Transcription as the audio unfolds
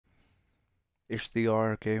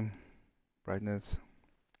HDR, okay. Brightness,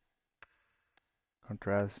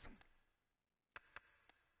 contrast.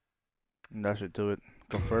 And that should do it.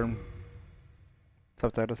 Confirm.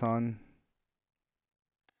 Subtitles on.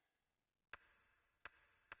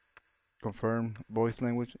 Confirm. Voice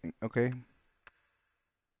language. Okay.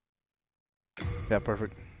 Yeah,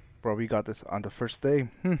 perfect. Bro, we got this on the first day.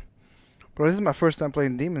 Bro, this is my first time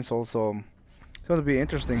playing Demon's Souls, so it's gonna be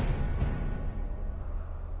interesting.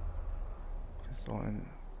 So,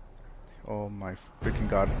 oh my freaking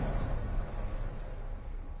god.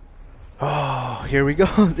 Oh, here we go.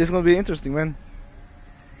 This is gonna be interesting, man.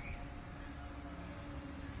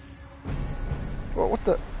 What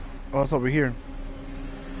the? Oh, it's over here.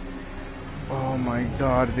 Oh my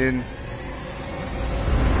god, dude.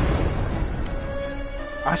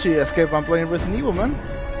 Actually, escape. I'm playing Resident Evil, man.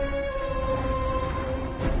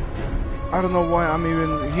 I don't know why I'm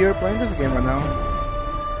even here playing this game right now.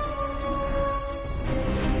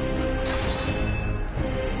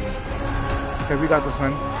 Okay, we got this,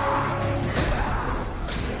 man.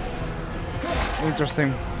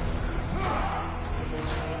 Interesting.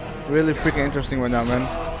 Really freaking interesting right now, man.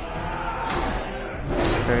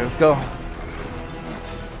 Okay, let's go.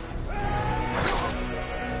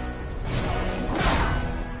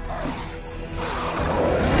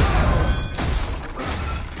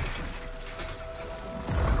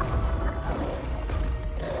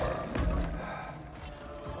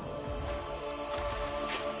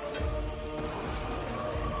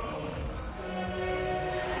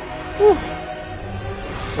 Whew.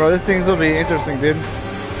 Bro, this thing's gonna be interesting, dude.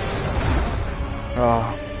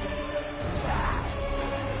 Oh.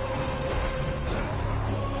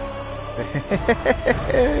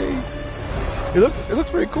 It looks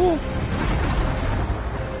pretty cool.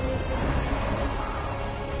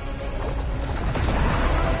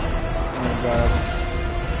 Oh my god.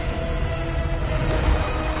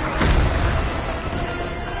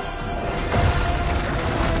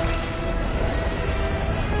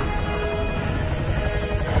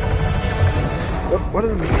 What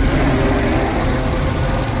is it?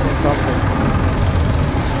 Something.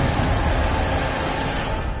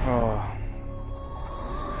 Oh.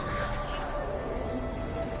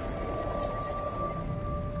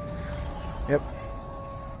 Yep.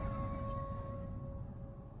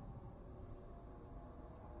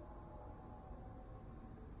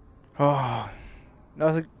 Oh. That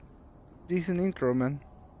was a decent intro, man.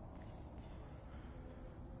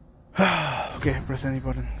 Okay, press any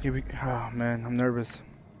button. Here we. Oh man, I'm nervous.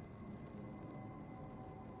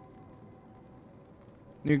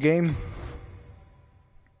 New game.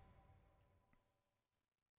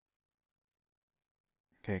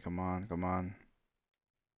 Okay, come on, come on.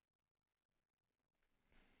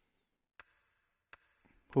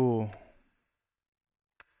 Ooh.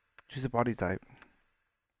 Choose a body type.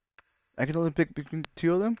 I can only pick between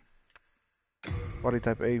two of them. Body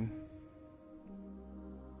type A.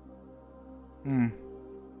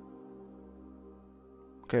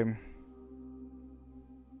 Okay.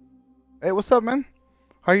 Hey, what's up, man?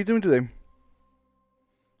 How you doing today?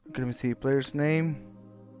 Okay, let me see. Player's name.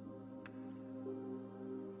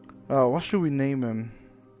 What should we name him?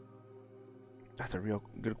 That's a real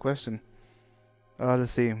good question.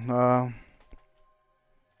 Let's see. Hey,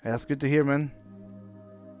 that's good to hear, man.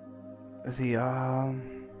 Let's see.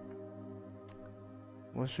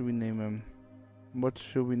 What should we name him? What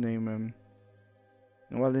should we name him?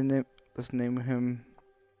 Well, let's name him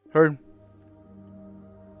Her.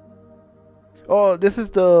 Oh, this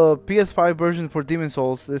is the PS5 version for Demon's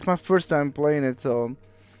Souls. It's my first time playing it, so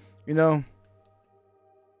you know,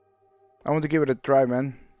 I want to give it a try,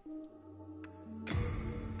 man.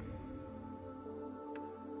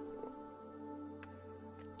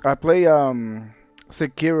 I play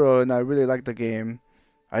Sekiro and I really like the game.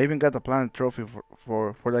 I even got the Planet Trophy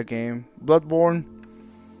for that game. Bloodborne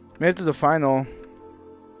made it to the final,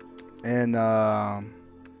 and I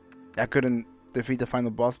couldn't defeat the final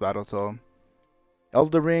boss battle. So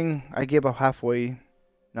Elden Ring, I gave up halfway.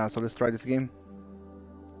 Now, so let's try this game.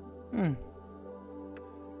 The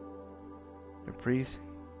priest.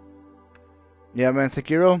 Yeah, man,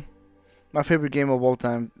 Sekiro, my favorite game of all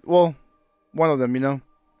time. Well, one of them, you know.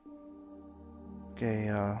 Okay,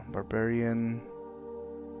 Barbarian.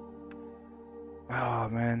 Oh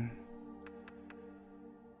man.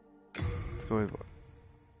 Let's go with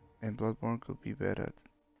and Bloodborne could be better.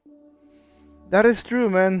 That is true,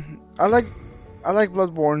 man. I like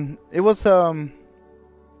Bloodborne. It was a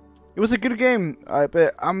good game.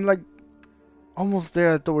 But I'm like almost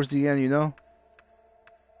there towards the end, you know.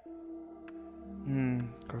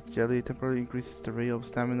 Growth jelly temporarily increases the rate of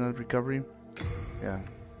stamina recovery. Yeah.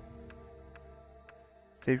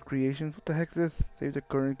 Save creations. What the heck is this? Save the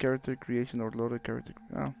current character creation or loaded character.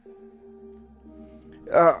 Oh.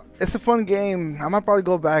 It's a fun game. I might probably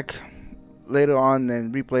go back later on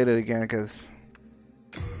and replay it again because,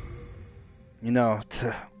 you know,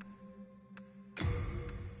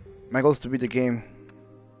 my goal is to beat the game.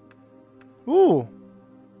 Ooh,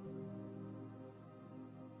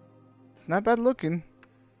 it's not bad looking.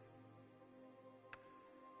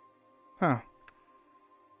 Huh?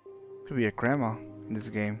 Could be a grandma in this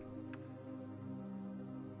game.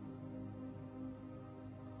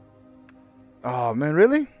 Oh man,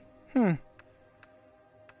 really? Hmm.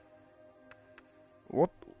 What?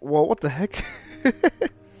 Well, what the heck?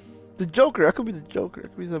 The Joker. I could be the Joker. I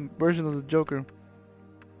could be some version of the Joker.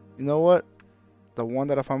 You know what? The one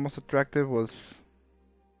that I found most attractive was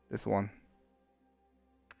this one.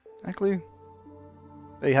 Actually,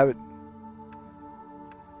 there you have it.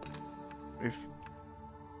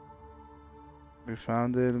 We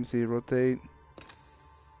found it. Let me see. Rotate.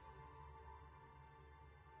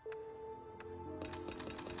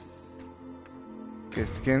 Okay,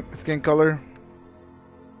 skin color.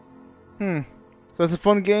 So it's a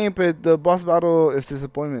fun game, but the boss battle is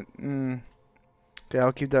disappointment. Okay,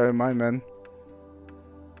 I'll keep that in mind, man.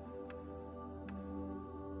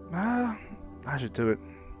 Ah, I should do it.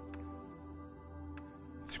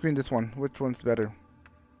 Screen this one. Which one's better?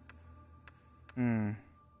 Go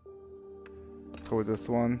with this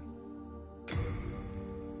one.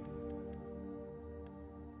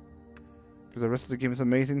 The rest of the game is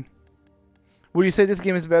amazing. Would you say this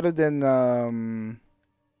game is better than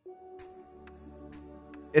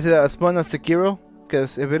is it as fun as Sekiro?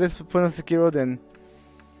 Because if it is fun as Sekiro, then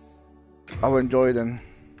I will enjoy it then.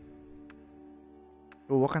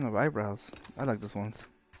 Oh, what kind of eyebrows? I like this ones.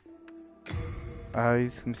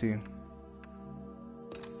 Eyes, let me see.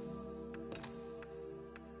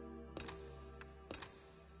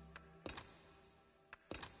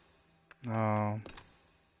 I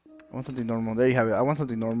want something normal. There you have it. I want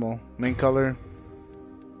something normal. Main color.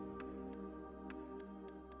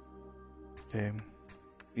 Okay.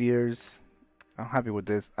 Ears. I'm happy with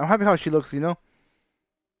this. I'm happy how she looks, you know?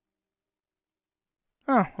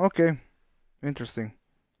 Oh, okay. Interesting.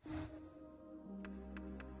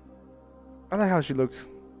 I like how she looks.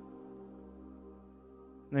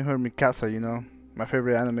 Name her Mikasa, you know? My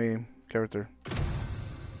favorite anime character.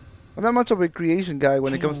 I'm not much of a creation guy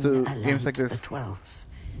when it comes to games like this. The 12th,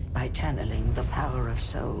 by channeling the power of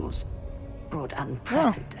souls, brought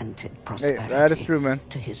unprecedented prosperity hey, that is true, man.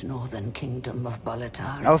 to his northern kingdom of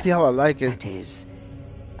Boletaria. I'll see how I like it. That is,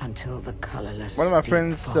 until the colorless one of my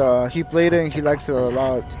friends, he played it and he likes it a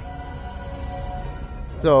lot.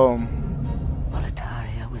 So,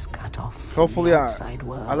 Boletaria was cut off hopefully from the outside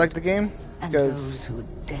world, I like the game. and those who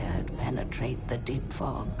dared penetrate the deep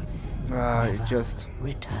fog never just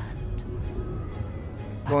returned.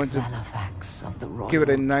 Going but Valifax of the Royal give it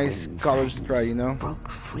a nice Twin college Fangs try, you know? broke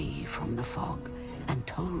free from the fog and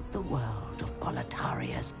told the world of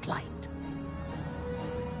Boletaria's plight.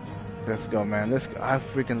 Let's go, man. Let's go. I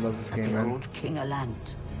freaking love this game, man. The old King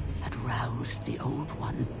Alant had roused the Old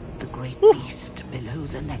One, the great beast below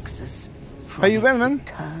the Nexus, from how you been, its man?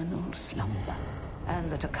 eternal slumber, and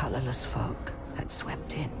that a colorless fog had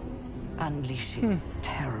swept in, unleashing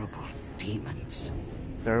terrible demons.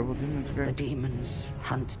 Terrible demons, great. The demons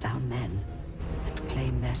hunt down men and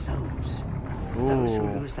claim their souls. Ooh. Those who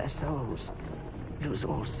lose their souls lose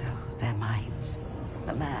also their minds.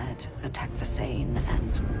 The mad attack the sane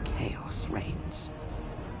and chaos reigns.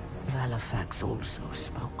 Valifax also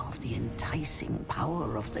spoke of the enticing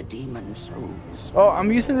power of the demon souls. Oh,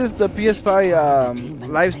 I'm using the PS5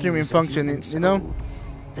 live streaming function, you know?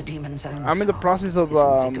 The demon's own I'm in the process of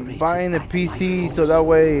buying a PC so that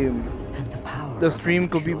way the stream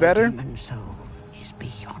could be better.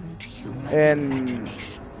 And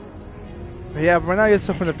yeah, right now it's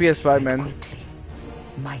from the PS5, man. Quickly,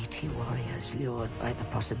 mighty warriors lured by the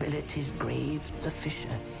possibilities braved the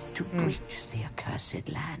fissure to breach the accursed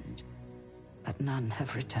land, but none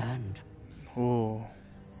have returned. Oh.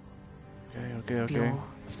 Okay. Law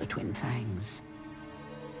of the Twin Fangs.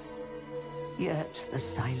 Yet the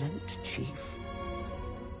silent chief,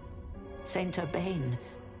 Saint Urbane,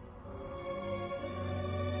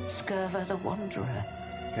 Scurva the Wanderer,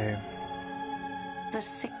 Okay. the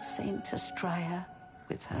sixth Saint Astrea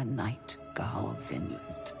with her knight Garl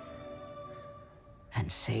Vinland,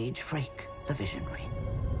 and Sage Frake the Visionary.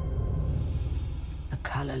 The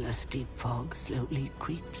colorless deep fog slowly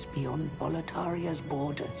creeps beyond Boletaria's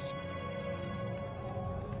borders.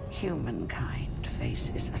 Humankind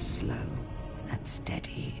faces a slow and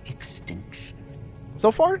steady extinction. So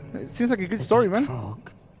far, it seems like a good story, The man.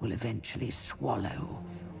 fog will eventually swallow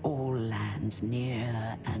lands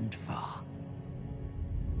near and far.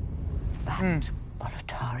 But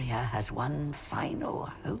Boletaria has one final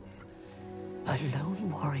hope. A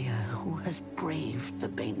lone warrior who has braved the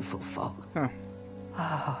baneful fog. Huh.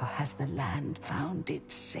 Oh, has the land found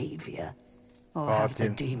its savior? Or Oh, have the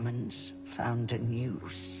dude. demons found a new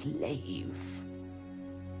slave?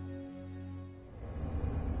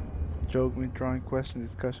 Joke, me, drawing, question,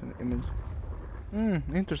 discussion, image.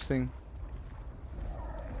 Interesting.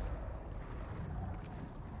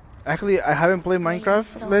 Actually, I haven't played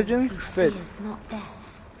Minecraft Legends, but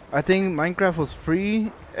I think Minecraft was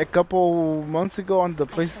free a couple months ago on the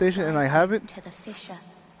PlayStation, and I have it.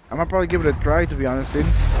 I might probably give it a try, to be honest, dude.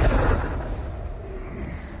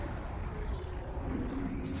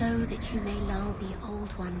 So that you may lull the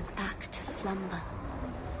old one back to slumber.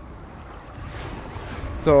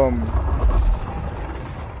 So,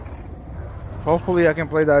 hopefully I can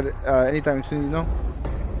play that anytime soon, you know?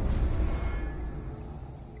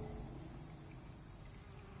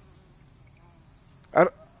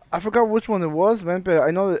 I forgot which one it was, man, but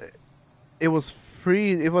I know that it was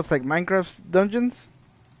free. It was like Minecraft Dungeons.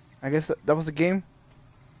 I guess that was the game.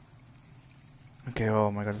 Okay,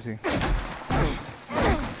 oh my god, let's see.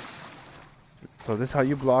 So this is how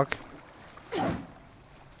you block.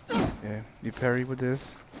 Yeah, you parry with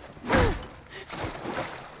this.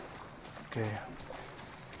 Okay.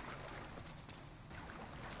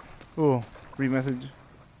 Oh, free message.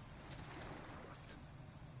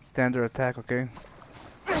 Standard attack, okay.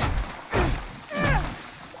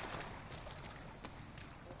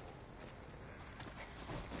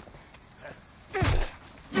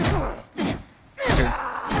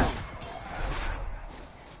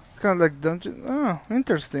 Kind of like dungeon. Oh,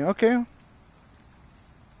 interesting. Okay.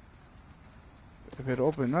 If it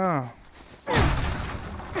open,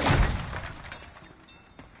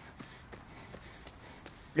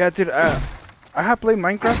 Yeah, dude. I have played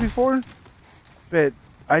Minecraft before, but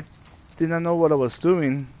I did not know what I was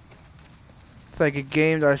doing. It's like a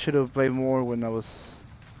game that I should have played more when I was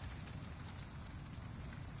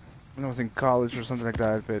in college or something like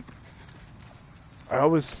that. But I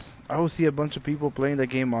always see a bunch of people playing the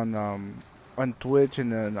game on Twitch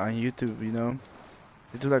and then on YouTube, you know.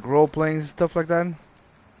 They do like role playing stuff like that.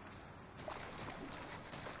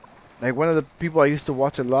 Like one of the people I used to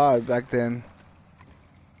watch a lot back then.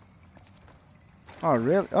 Oh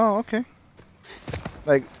really? Oh okay.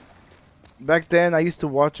 Like back then I used to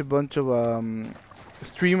watch a bunch of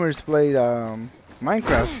streamers play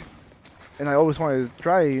Minecraft, and I always wanted to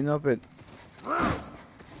try it, you know, but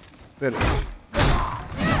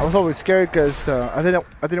I was always scared because I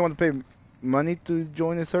didn't want to pay money to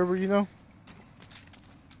join the server, you know.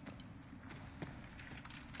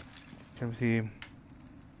 Can we see?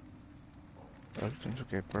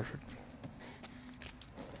 Okay, perfect.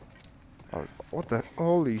 Oh, what the?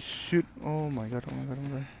 Holy shit! Oh my god! Oh my god! Oh my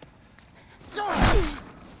god!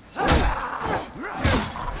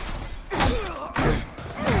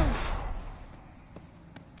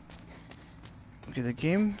 Okay, the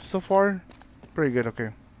game so far, pretty good.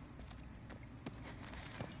 Okay.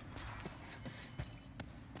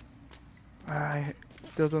 I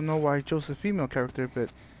still don't know why I chose a female character,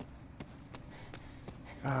 but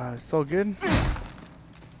it's so good.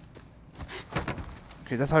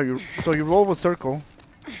 Okay, that's how you. So you roll with circle.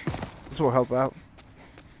 This will help out.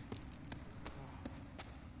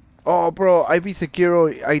 Oh, bro, I beat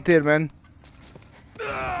Sekiro. I did, man.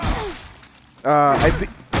 I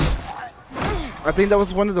think that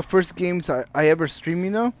was one of the first games I ever streamed,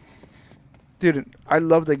 you know? Dude, I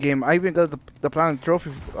love the game. I even got the Platinum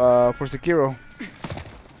Trophy for Sekiro.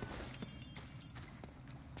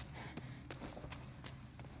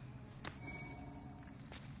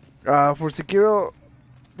 For Sekiro,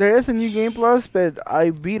 there is a new game plus, but I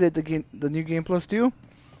beat it, the new game plus too.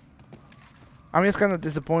 I'm just kind of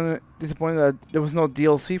disappointed that there was no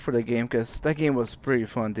DLC for the game, because that game was pretty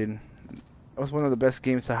fun, dude. It was one of the best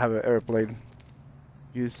games I have ever played.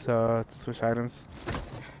 Use to switch items.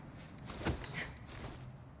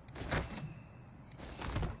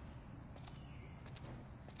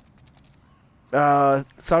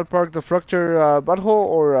 South Park, the Fracture Butthole,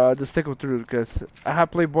 or the Stick of Truth, because I have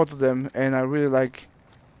played both of them, and I really like.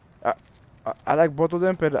 I like both of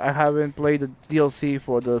them, but I haven't played the DLC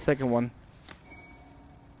for the second one.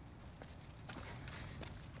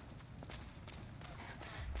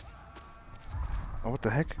 Oh, what the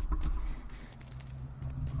heck?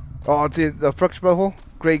 Oh, dude, the Fracture Butthole,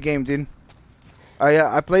 great game, dude.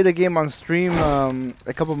 I played the game on stream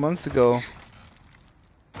a couple months ago.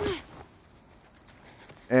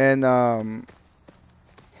 And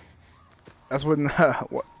that's when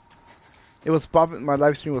It was popping. My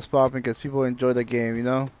live stream was popping because people enjoy the game, you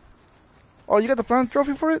know. Oh, you got the Planet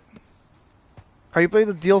Trophy for it? Have you played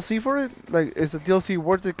the DLC for it? Like, is the DLC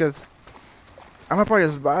worth it? Because I'm gonna probably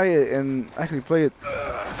just buy it and actually play it.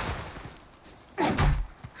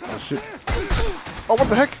 Oh shit! Oh, what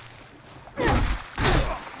the heck?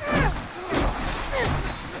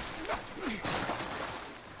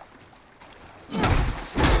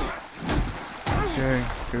 Okay,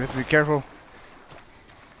 we have to be careful.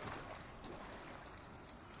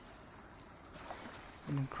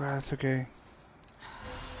 Grass, okay.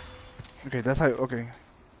 Okay, that's how. Okay.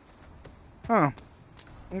 Huh.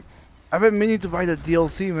 I've been meaning to buy the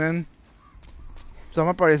DLC, man. So I'm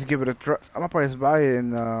gonna probably just give it a try. I'm gonna probably just buy it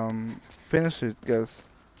and finish it because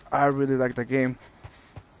I really like the game.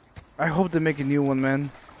 I hope they make a new one, man.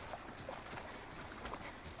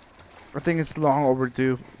 I think it's long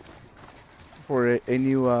overdue for a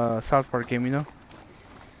new South Park game, you know?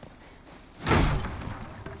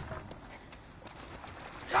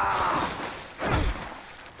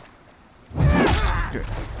 Okay.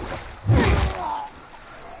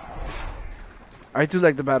 I do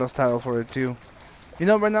like the battle style for it too. You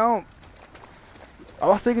know, right now, I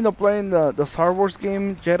was thinking of playing the Star Wars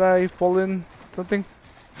game, Jedi Fallen something.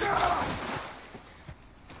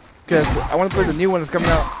 Because I want to play the new one that's coming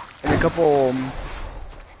out in a couple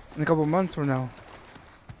months from now.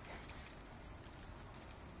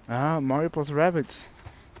 Ah, Mario plus Rabbids.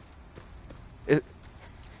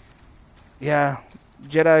 Yeah,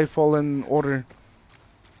 Jedi Fallen Order.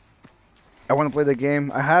 I want to play the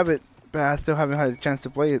game. I have it, but I still haven't had a chance to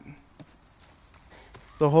play it.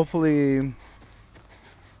 So hopefully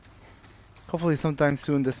sometime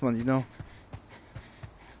soon this month, you know.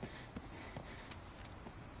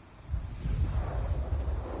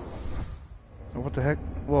 Oh, what the heck?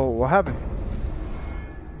 Whoa, what happened?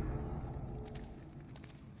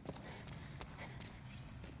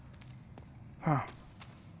 Huh.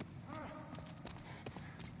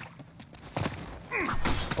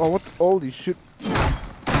 Oh, what? Holy shit. I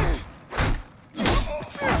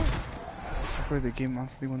played the game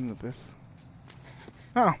honestly one of the best.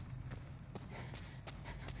 Huh.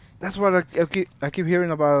 That's what I keep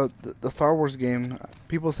hearing about the Star Wars game.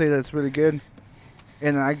 People say that it's really good.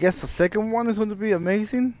 And I guess the second one is going to be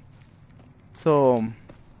amazing. So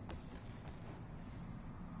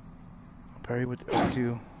parry with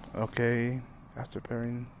L2. Okay. After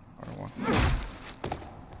parrying R1.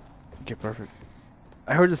 Okay, perfect.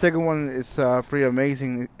 I heard the second one is pretty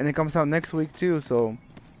amazing, and it comes out next week too. So,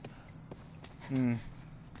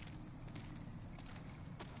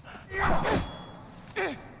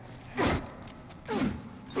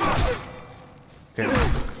 Okay.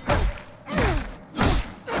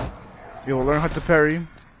 You will learn how to parry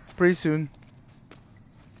pretty soon.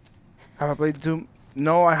 Have I played Doom?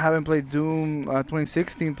 No, I haven't played Doom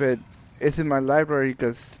 2016, but it's in my library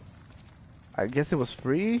because I guess it was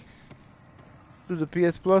free through the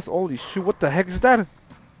PS Plus. Holy shoot! What the heck is that?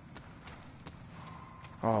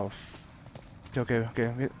 Oh. Okay.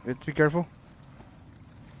 Let's be careful.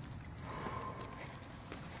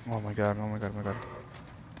 Oh my god! Oh my god! Oh my god!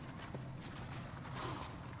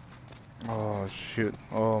 Oh shoot!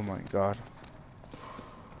 Oh my god!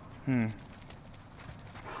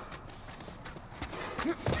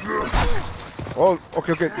 Oh,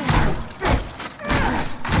 okay.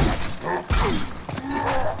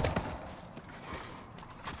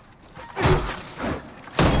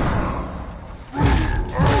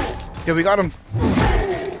 Yeah, we got him.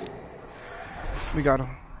 We got him.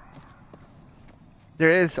 There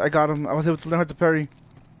it is. I got him. I was able to learn how to parry.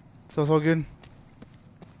 So it's all good.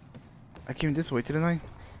 I came this way, didn't I?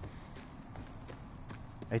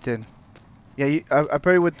 I did. Yeah, I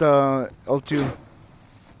parried with L2.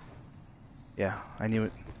 Yeah, I knew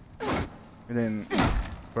it. And then,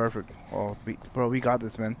 perfect. Oh, bro, we got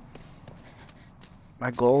this, man.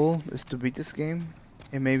 My goal is to beat this game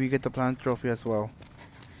and maybe get the Planet Trophy as well.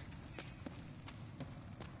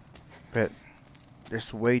 But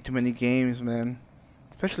there's way too many games, man.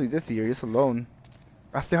 Especially this year, just alone.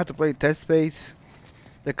 I still have to play Dead Space,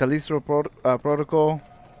 the Callisto Protocol,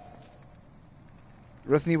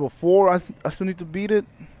 Resident Evil 4. I still need to beat it.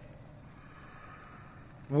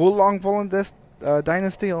 Wulong Fallen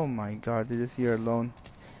Dynasty. Oh my god, this year alone.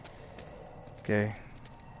 Okay.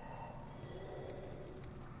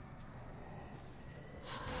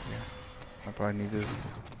 Yeah, I probably need this.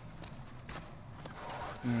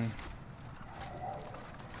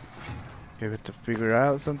 Okay, we have to figure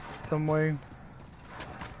out some way.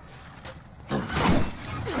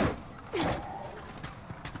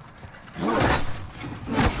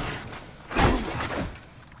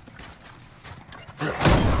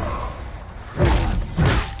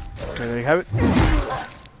 Okay, there you have it.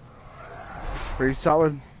 Pretty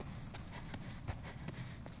solid.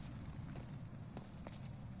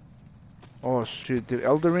 Oh shit, dude,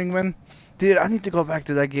 Elden Ring, man. Dude, I need to go back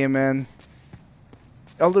to that game, man.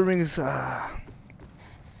 Elden Ring is, I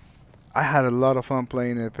had a lot of fun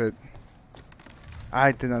playing it, but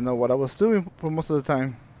I did not know what I was doing for most of the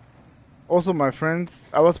time. Also, my friends,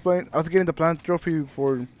 I was getting the Planet Trophy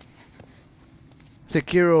for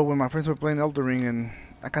Sekiro when my friends were playing Elden Ring, and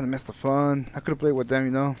I kind of missed the fun. I could have played with them,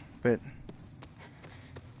 you know, but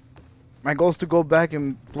my goal is to go back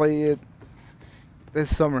and play it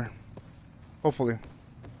this summer, hopefully.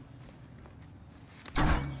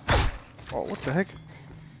 Oh, what the heck?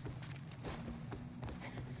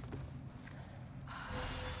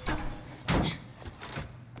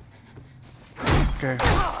 Okay.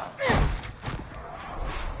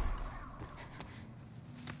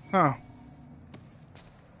 Huh.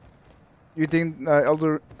 You think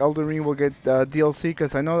Elden Ring will get DLC?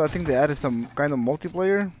 Because I think they added some kind of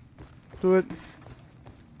multiplayer to it.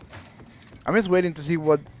 I'm just waiting to see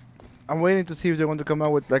I'm waiting to see if they're going to come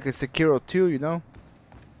out with like a Sekiro 2, you know?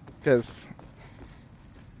 Because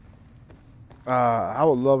I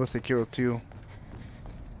would love a Sekiro 2.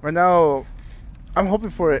 Right now, I'm hoping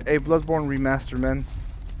for a Bloodborne remaster, man.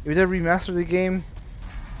 If they remaster the game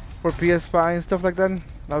for PS5 and stuff like that,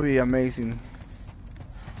 that'd be amazing.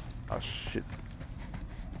 Oh shit.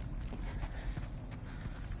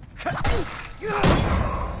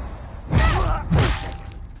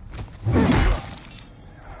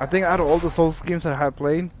 I think out of all the Souls games that I have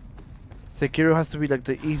played, Sekiro has to be like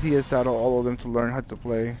the easiest out of all of them to learn how to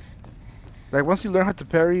play. Like once you learn how to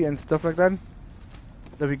parry and stuff like that,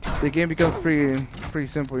 the game becomes pretty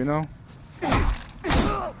simple, you know? Okay,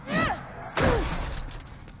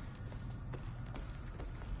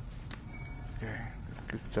 that's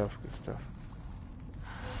good stuff, good stuff.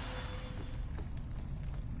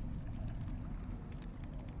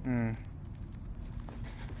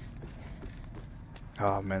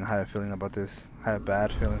 Oh man, I had a feeling about this. I had a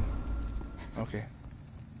bad feeling. Okay.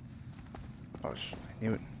 Oh shit, I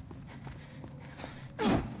knew it.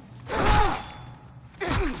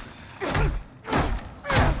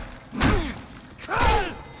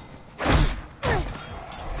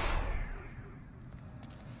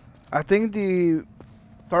 I think the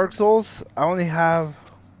Dark Souls, I only have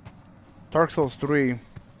Dark Souls 3.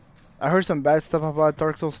 I heard some bad stuff about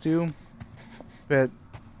Dark Souls 2, but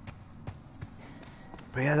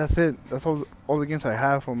yeah, that's it. That's all the games I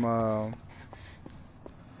have from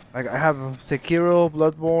like I have Sekiro,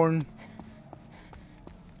 Bloodborne,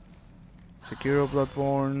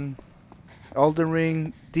 Elden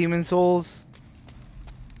Ring, Demon Souls,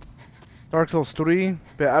 Dark Souls 3,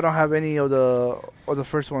 but I don't have any of the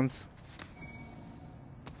first ones.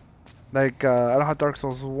 Like I don't have Dark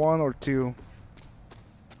Souls 1 or 2.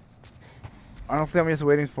 Honestly, I'm just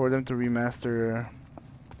waiting for them to remaster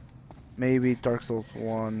maybe Dark Souls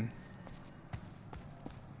 1.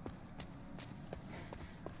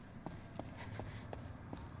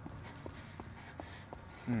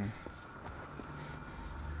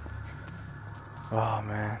 Oh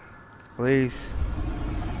man, please.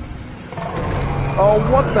 Oh,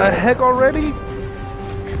 what the heck already?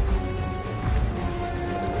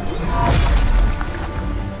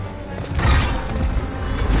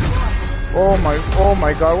 Oh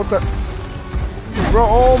my god, what the? Bro,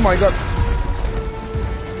 oh my god.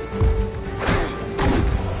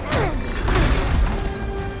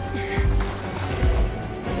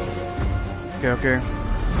 Okay.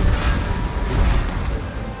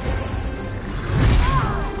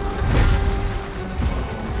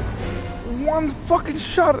 One fucking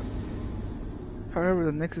shot. However,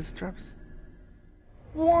 the Nexus traps.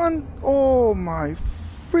 One. Oh my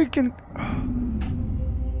freaking.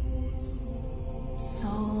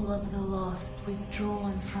 Soul of the lost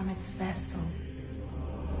withdrawn from its vessel.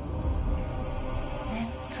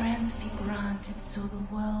 Let strength be granted so the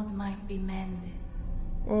world might be mended.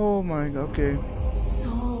 Oh my god, okay.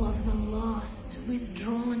 Soul of the lost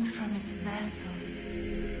withdrawn from its vessel.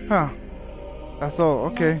 Huh. That's all,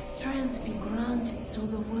 okay. Let strength be granted so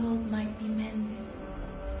the world might be mended.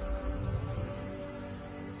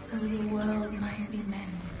 So the world might be mended.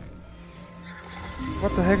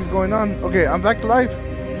 What the heck is going on? Okay, I'm back to life.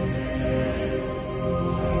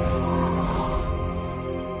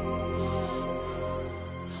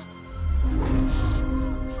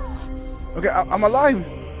 Okay, I'm alive.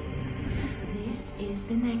 This is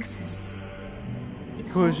the Nexus. It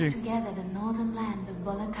Who is holds she? together the northern land of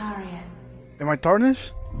Boletaria. Am I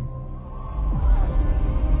tarnished?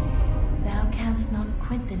 Thou canst not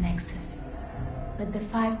quit the Nexus, but the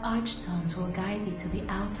 5 Archstones will guide thee to the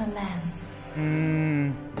outer lands.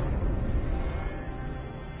 Hmm.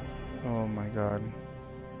 Oh my god.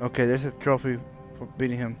 Okay, there's a trophy for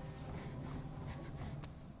beating him.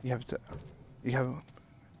 You have to. You have.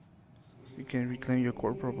 You can reclaim your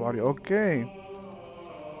corporal body. Okay.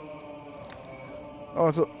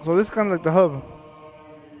 Oh, so this is kind of like the hub.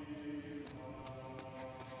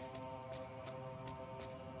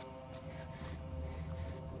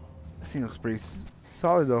 This thing looks pretty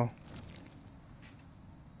solid though.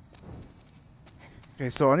 Okay,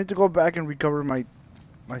 so I need to go back and recover my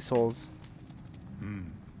souls.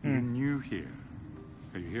 You're new here.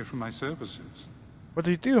 Are you here for my services? What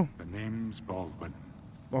do you do? The name's Baldwin.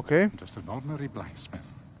 Okay. I'm just an ordinary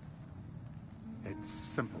blacksmith. It's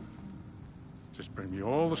simple. Just bring me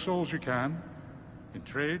all the souls you can. In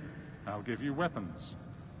trade, I'll give you weapons.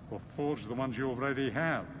 Or forge the ones you already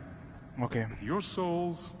have. Okay. With your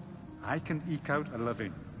souls, I can eke out a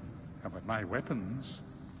living. And with my weapons,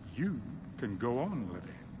 you can go on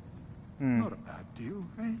living. Not a bad deal,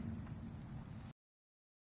 eh?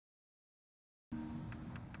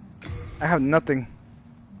 I have nothing.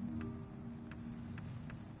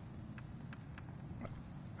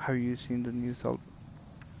 Have you seen the new Zelda?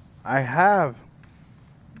 I have.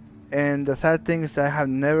 And the sad thing is I have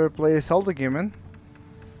never played a Zelda game, man.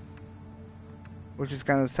 Which is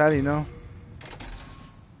kind of sad, you know.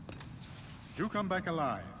 You come back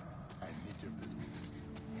alive. I need your business.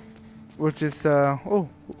 Which is, oh.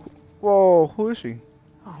 Whoa, who is she?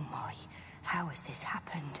 Oh my, how has this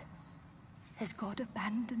happened? Has God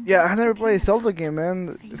abandoned Yeah, us I never played a again? Zelda game,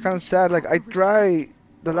 man. It's kind of sad. Like, I tried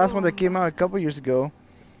the last one that came out a couple years ago.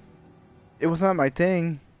 It was not my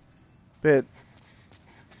thing. But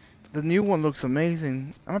the new one looks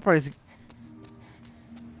amazing. I'm probably,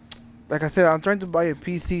 like I said, I'm trying to buy a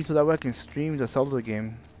PC so that way I can stream the Zelda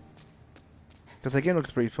game. Because the game looks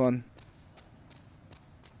pretty fun.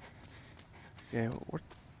 Yeah, what?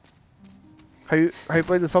 Have you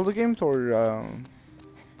played the Zelda games or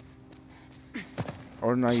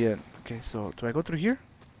not yet? Okay, so do I go through here?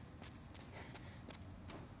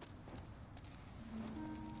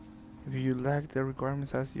 If you lack the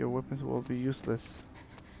requirements, as your weapons will be useless.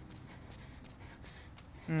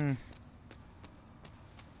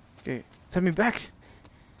 Okay, send me back.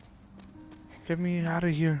 Get me out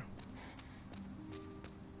of here.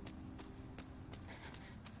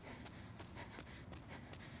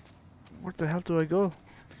 Where the hell do I go?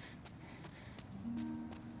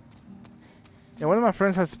 Yeah, one of my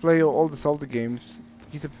friends has played all the Zelda games.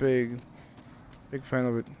 He's a big fan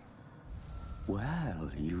of it.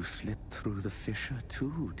 Well, you slipped through the fissure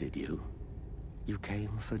too, did you? You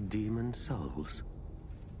came for demon souls?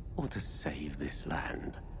 Or to save this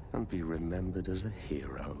land and be remembered as a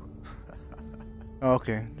hero?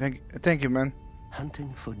 Okay, thank you, man.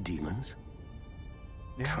 Hunting for demons?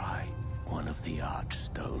 Yeah. Try one of the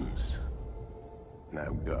Archstones.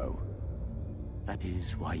 Now go. That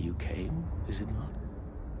is why you came, is it not?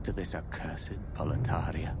 To this accursed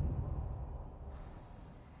Poletaria?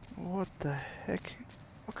 What the heck?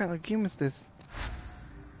 What kind of game is this?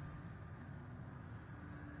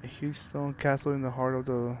 A huge stone castle in the heart of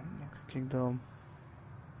the kingdom.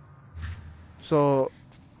 So,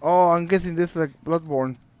 oh, I'm guessing this is like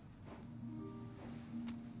Bloodborne.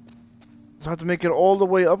 So I have to make it all the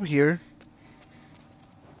way up here.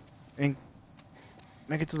 And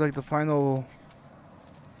make it to like the final.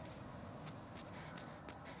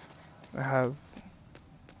 I have.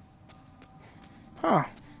 Huh.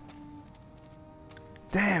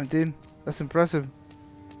 Damn, dude. That's impressive.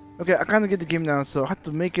 Okay, I kind of get the game now, so I have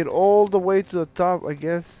to make it all the way to the top, I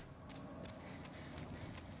guess.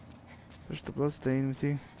 There's the bloodstain, let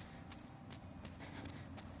me see.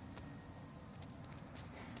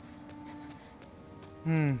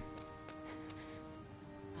 I'm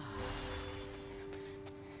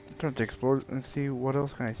trying to explore and see what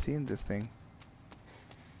else can I see in this thing.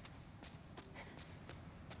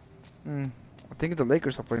 I think the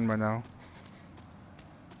Lakers are playing right now.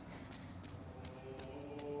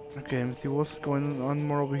 Okay, let's see what's going on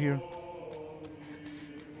more over here.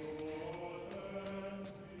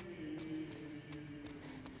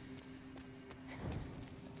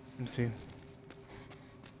 Let's see.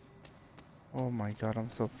 Oh my god, I'm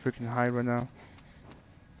so freaking high right now.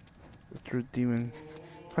 The true demon.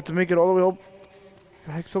 I have to make it all the way up. What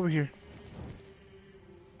the heck's over here?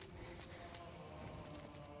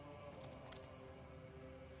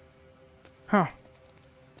 Huh.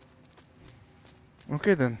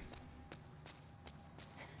 Okay then.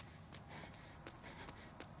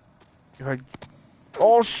 If I...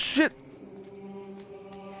 Oh shit!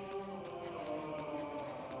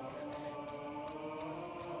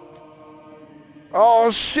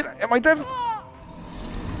 Oh shit! Am I dead?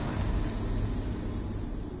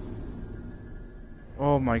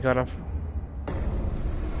 Oh my god!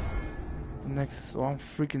 Next, oh I'm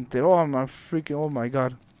freaking dead. Oh I'm freaking. Oh my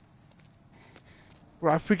god!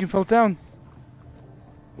 Bro, I freaking fell down.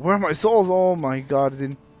 Where are my souls? Oh my god!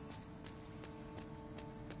 Dude.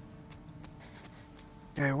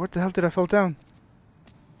 Okay, what the hell did I fall down?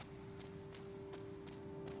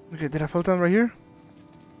 Okay, did I fall down right here?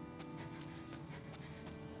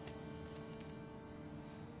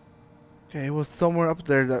 Okay, it was somewhere up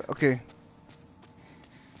there that, okay.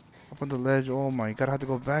 Up on the ledge, oh my god, I had to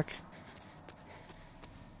go back.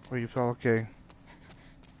 Where you fell, okay.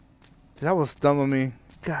 Dude, that was dumb of me.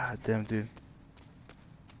 God damn, dude.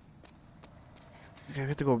 Okay, we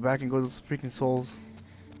have to go back and go to those freaking souls.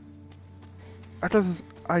 I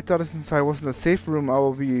thought since I was in a safe room, I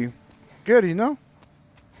will be good, you know?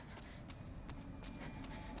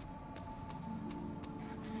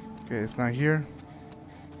 Okay, it's not here.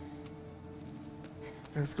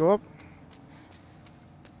 Let's go up.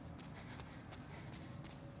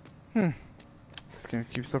 This game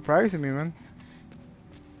keeps surprising me, man.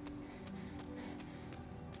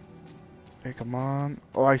 Okay, come on.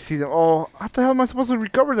 Oh, I see them. Oh, how the hell am I supposed to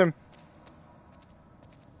recover them?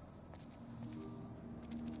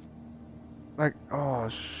 Like, oh,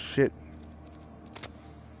 shit.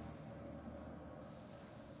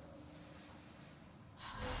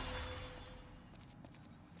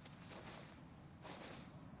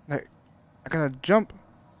 Like, I gotta jump.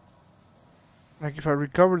 Like, if I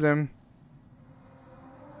recover them.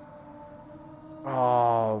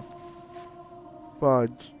 Oh,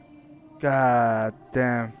 fudge. God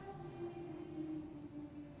damn.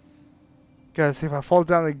 Guys, if I fall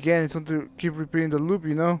down again, it's going to keep repeating the loop,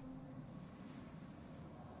 you know?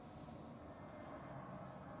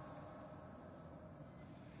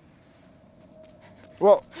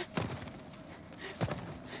 Well.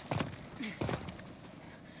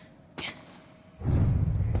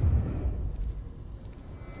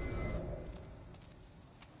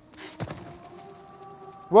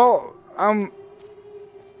 Well,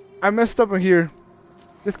 I messed up in here.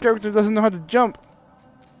 This character doesn't know how to jump.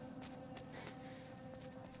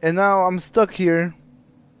 And now I'm stuck here.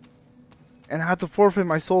 And I have to forfeit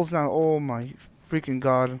my souls now. Oh my freaking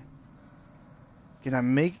god. Can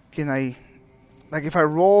I, like if I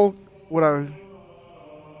roll, would I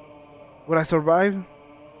survive?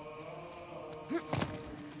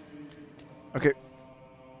 Okay.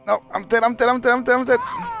 No, I'm dead, I'm dead, I'm dead, I'm dead, I'm dead.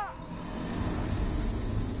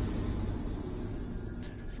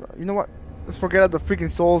 You know what? Let's forget the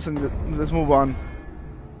freaking souls and let's move on.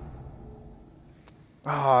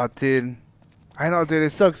 Ah, dude. I know, dude,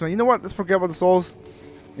 it sucks, man. You know what? Let's forget about the souls.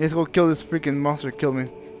 Let's go kill this freaking monster. Kill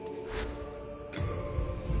me.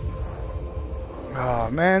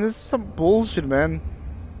 Oh, man, this is some bullshit, man.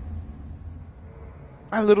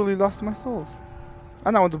 I literally lost my souls.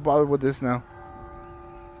 I don't want to bother with this now.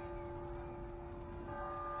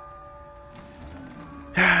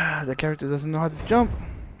 The character doesn't know how to jump.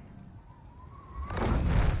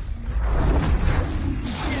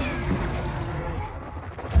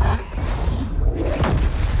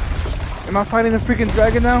 Am I fighting a freaking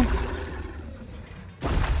dragon now?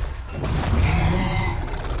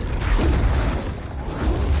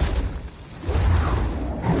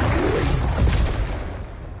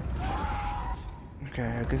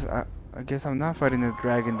 Okay, I guess I'm not fighting a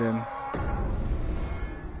dragon then.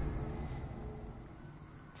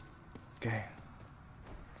 Okay.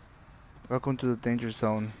 Welcome to the danger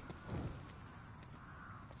zone.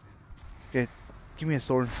 Okay, give me a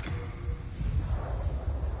sword.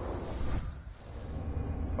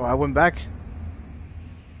 Oh, I went back.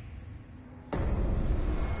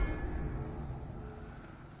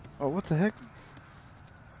 Oh, what the heck?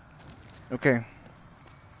 Okay.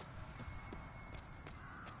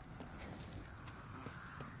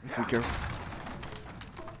 Be careful.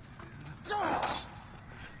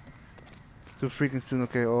 Too freaking soon,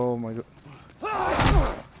 okay, oh my god.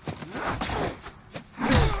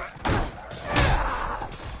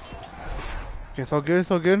 Okay, it's all good,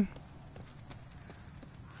 it's all good.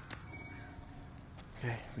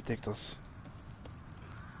 Okay, we take those.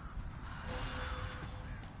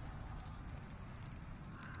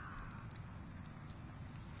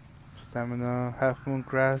 Stamina, half moon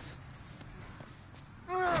grass.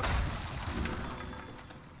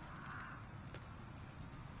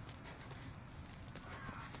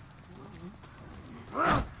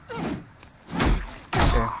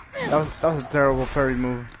 That was a terrible parry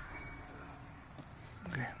move.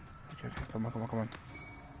 Okay, come on.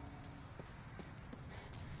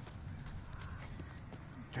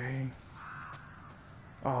 Okay.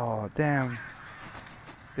 Oh, damn.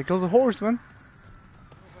 They killed the horse, man.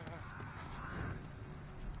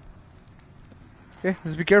 Okay,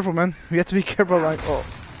 just be careful, man. We have to be careful, like, oh.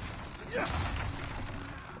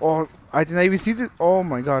 Oh, I didn't even see this. Oh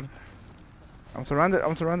my god. I'm surrounded,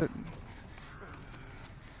 I'm surrounded.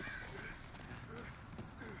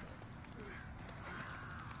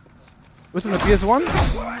 What's in the PS1?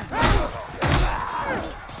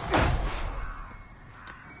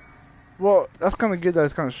 Well, that's kind of good that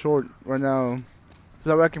it's kind of short right now. So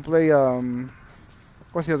that way I can play,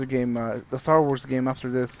 what's the other game? The Star Wars game after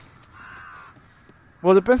this.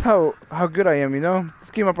 Well, it depends how good I am, you know? This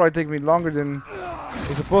game will probably take me longer than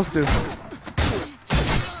it's supposed to.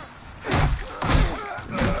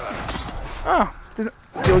 Ah, the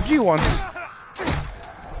OG one.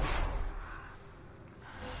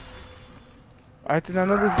 I did not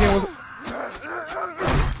know this game was...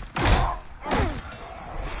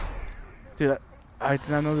 Dude, I did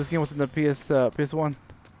not know this game was in the PS1.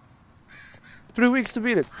 3 weeks to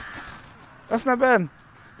beat it. That's not bad.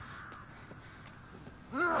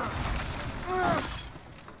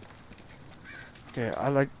 Okay, I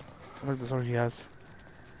like the sword he has.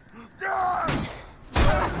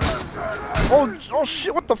 Oh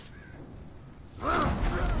shit! What the?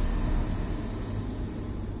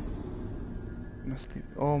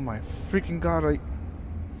 Oh my freaking god!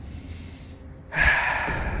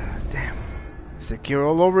 Damn. Sekiro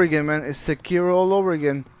all over again, man. It's Sekiro all over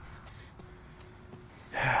again.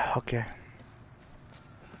 Okay.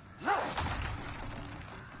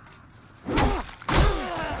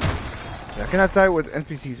 I cannot die with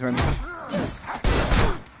NPCs, man.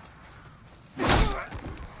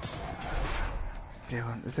 Okay,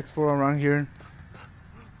 well, let's explore around here.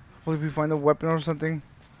 Hopefully we find a weapon or something.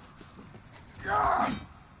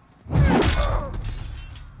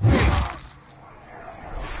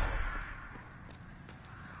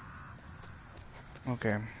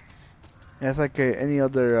 Okay. Yeah, it's like any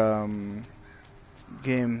other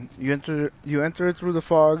game. You enter it through the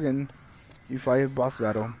fog and you fight a boss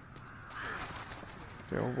battle.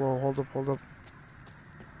 Okay, well, hold up.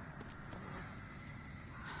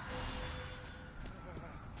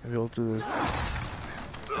 Maybe we'll do this.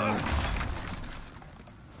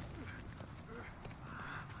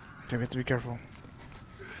 Okay, we have to be careful.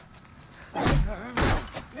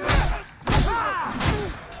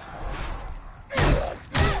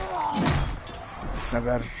 Not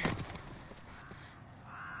bad.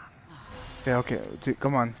 Okay, dude,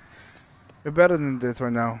 come on. You're better than this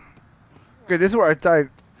right now. Okay, this is where I died.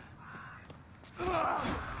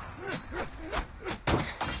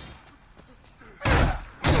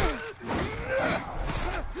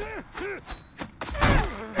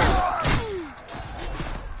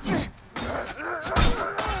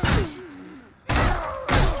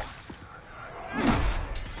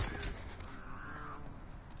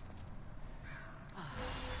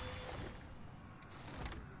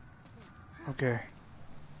 Okay.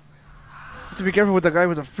 Have to be careful with the guy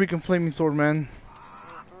with the freaking flaming sword, man.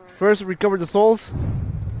 First, recover the souls.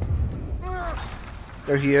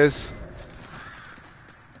 There he is.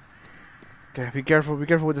 Okay, be careful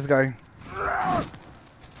with this guy.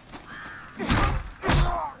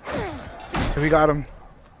 Okay, we got him.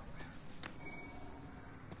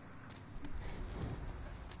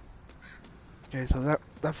 Okay, so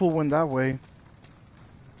that fool went that way.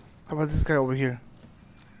 How about this guy over here?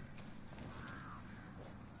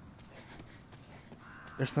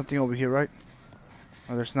 There's nothing over here, right?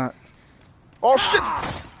 Oh, there's not. Oh shit!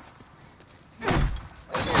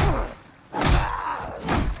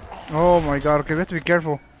 Oh my god, okay, we have to be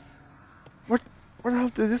careful. Where the hell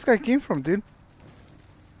did this guy came from, dude?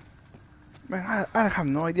 Man, I have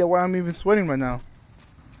no idea why I'm even sweating right now.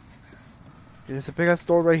 Okay, there's a big ass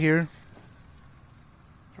door right here.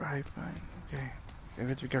 Right, fine, okay. Okay, we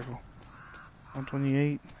have to be careful.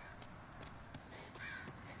 128.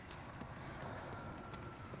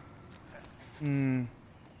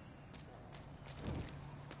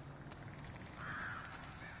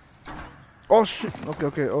 Oh shit!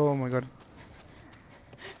 Okay, oh my god.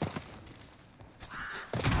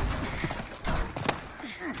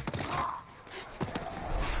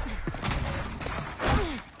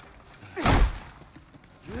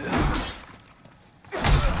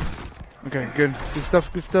 Okay, good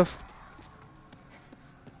stuff.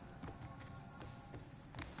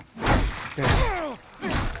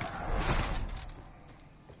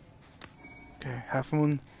 Okay, half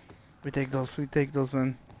moon. We take those,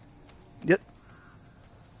 man. Yep.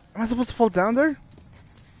 Am I supposed to fall down there?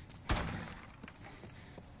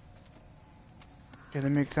 Okay,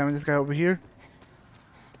 let me examine this guy over here.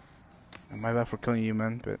 My bad for killing you,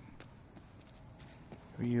 man, but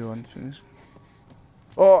You unfinished.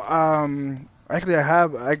 Oh, actually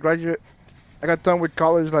I graduated. I got done with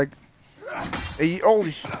college like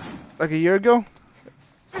like a year ago.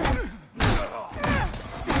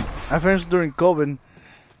 I finished during COVID,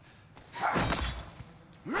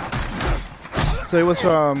 so it was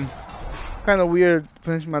kind of weird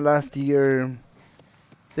finishing my last year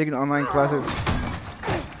taking online classes.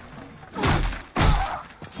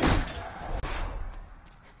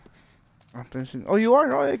 I'm finishing. Oh, you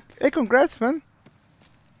are? Oh, hey, congrats, man.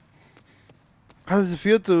 How does it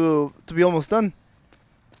feel to be almost done?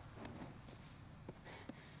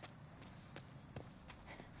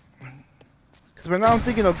 Because right now I'm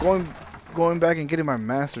thinking of going back and getting my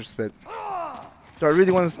master's, but so I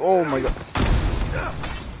really want to. Oh my god!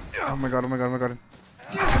 Oh my god! Oh my god! Oh my god!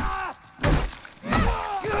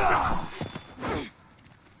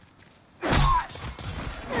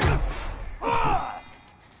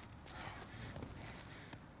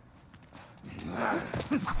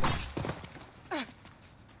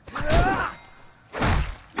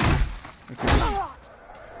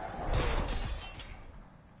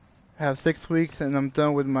 I have 6 weeks and I'm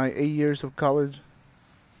done with my 8 years of college.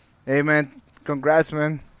 Hey man, congrats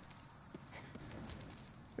man.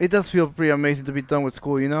 It does feel pretty amazing to be done with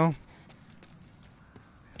school, you know?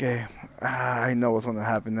 Okay, I know what's gonna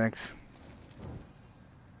happen next.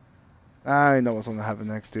 I know what's gonna happen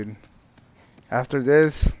next, dude. After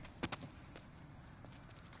this...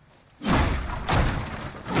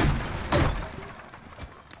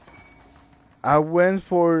 I went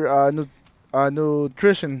for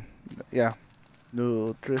nutrition. Yeah,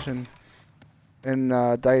 nutrition and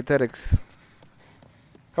dietetics.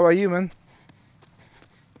 How about you, man?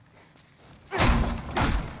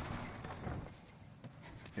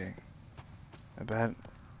 Okay, not bad.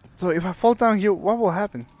 So if I fall down here, what will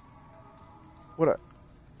happen?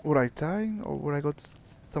 Would I die or would I go to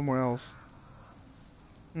somewhere else?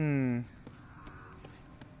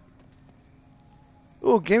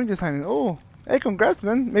 Oh, game designing. Oh, hey, congrats,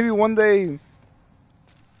 man. Maybe one day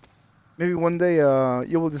you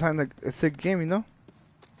will design like a sick game, you know?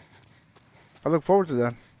 I look forward to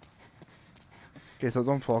that. Okay, so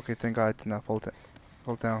don't fall. Okay, thank God I did not fall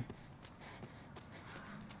down.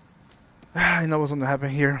 I know what's gonna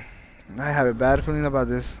happen here. I have a bad feeling about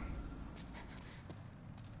this.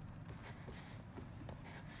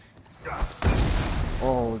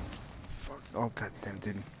 Oh, fuck. Oh, goddamn,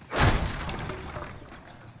 dude.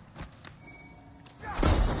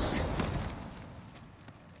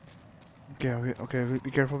 Okay, be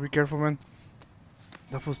careful, man.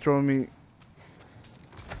 That was throwing me.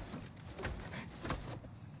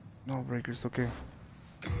 No breakers, okay.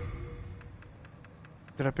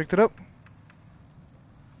 Did I pick it up?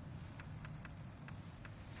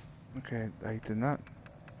 Okay, I did not.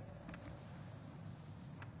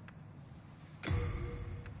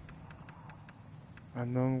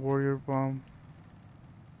 Unknown warrior bomb.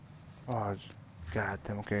 Oh,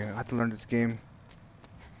 goddamn, okay. I have to learn this game.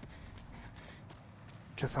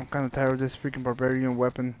 Guess I'm kind of tired of this freaking barbarian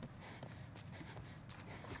weapon.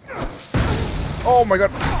 Oh my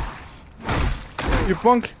god! You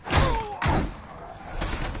punk!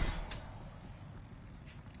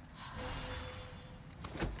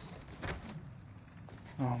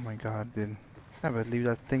 Oh my god, dude. I believe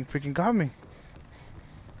that thing freaking got me.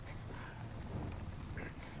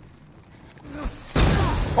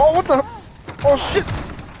 Oh, what the? Oh shit!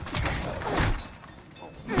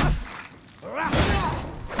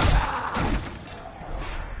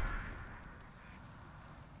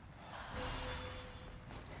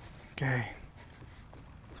 Okay.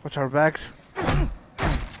 Let's watch our backs.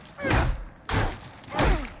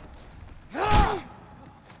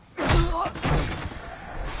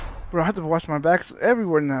 Bro, I have to watch my backs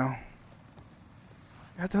everywhere now.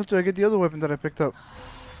 How the hell do I get the other weapon that I picked up?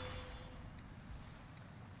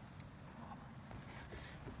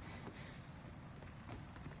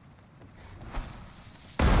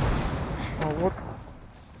 Oh, what?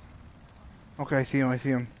 Okay, I see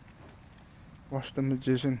him. Watch the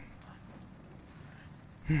magician.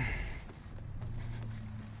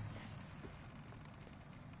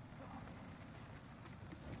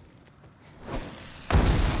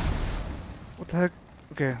 What the heck?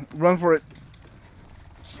 Okay, run for it.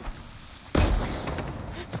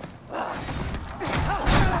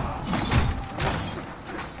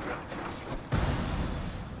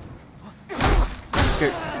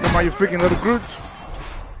 Okay, come on, you freaking little Groot.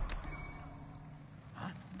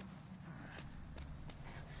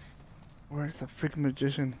 Where's the freaking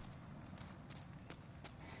magician?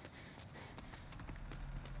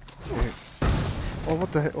 Okay. Oh,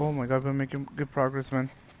 what the heck? Oh my god, we're making good progress, man.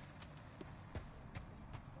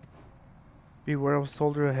 Beware of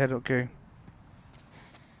soldier ahead, okay.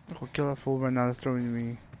 I'll kill that fool right now that's throwing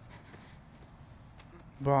me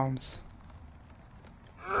bombs.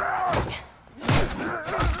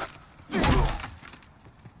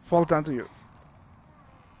 Fall down to you.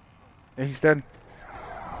 Yeah, he's dead.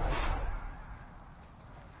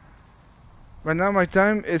 Right now my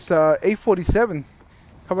time is 8:47.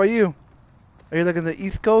 How about you? Are you like in the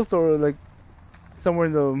East Coast or like somewhere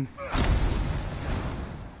in the...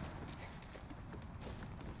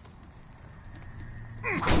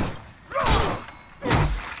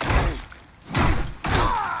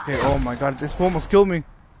 Okay, oh my god, this almost killed me.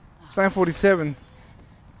 It's 9:47.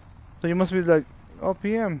 So you must be like, oh,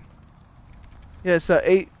 PM. Yeah, it's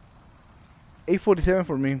 8:47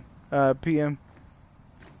 for me, PM.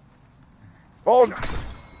 Oh!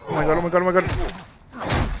 Oh my god, oh my god, oh my god.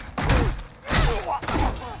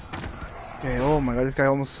 Okay, oh my god, this guy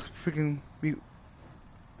almost freaking beat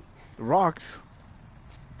the rocks.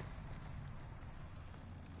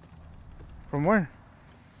 From where?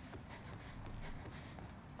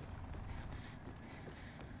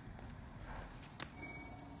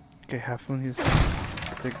 Okay, half moon, he's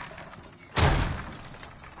big.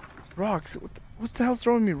 Rocks? What the hell's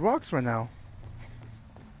throwing me rocks right now?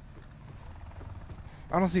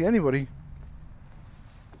 I don't see anybody.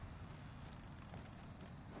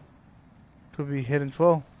 Could be hidden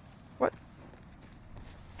foe. What?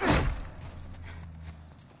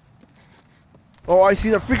 Oh, I see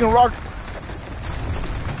the freaking rock!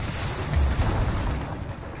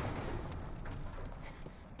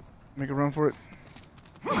 Make a run for it.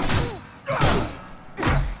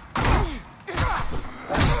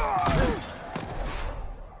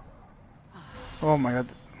 Oh my god.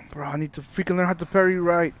 Bro, I need to freaking learn how to parry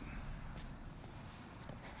right.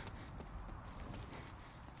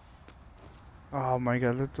 Oh my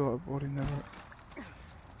god, let's do a body never.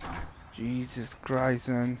 Jesus Christ,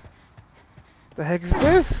 man. The heck is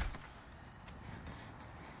this?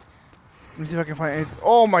 Let me see if I can find anything.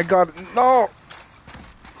 Oh my god, no!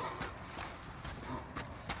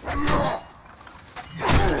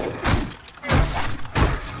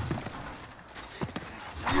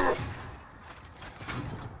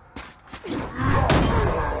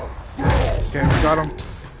 Okay, we got him.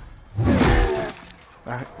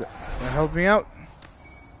 That helped me out.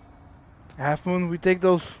 Half moon, we take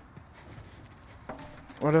those.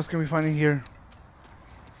 What else can we find in here?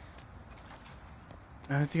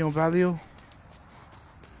 Anything of value?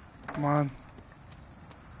 Come on.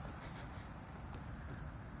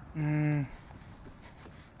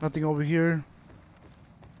 Nothing over here.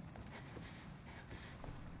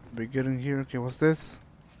 Be good in here. Okay, what's this?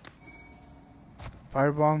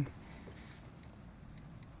 Firebomb.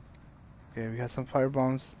 Okay, we got some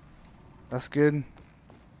firebombs. That's good.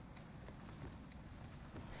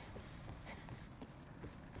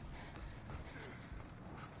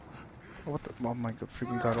 What the? Oh my god,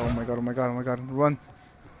 freaking god, oh my god, oh my god, oh my god, run!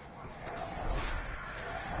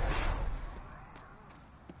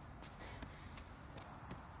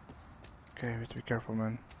 Okay, we have to be careful,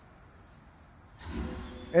 man.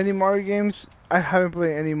 Any Mario games? I haven't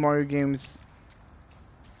played any Mario games.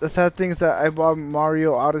 The sad thing is that I bought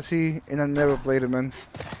Mario Odyssey and I never played it, man.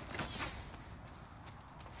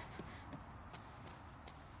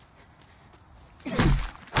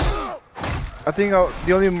 I think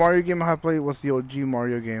the only Mario game I have played was the OG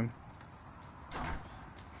Mario game.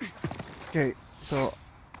 Okay, so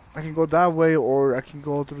I can go that way or I can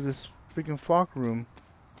go through this freaking fog room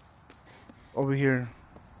over here.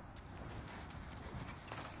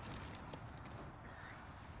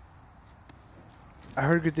 I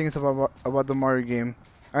heard good things about the Mario game.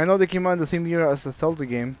 I know they came out in the same year as the Zelda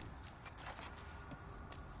game.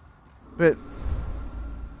 But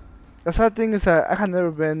the sad thing is that I have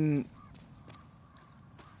never been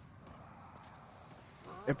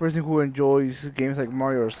a person who enjoys games like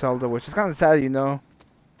Mario or Zelda, which is kind of sad, you know.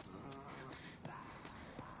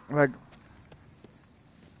 Like,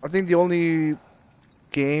 I think the only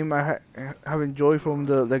game I have enjoyed from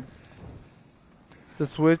the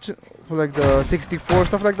Switch, for like the 64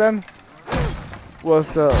 stuff like that, was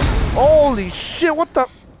the... Holy shit! What the?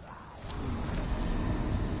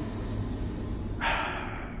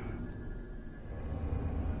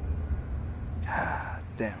 God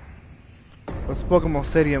damn. What's Pokemon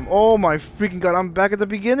Stadium? Oh my freaking god! I'm back at the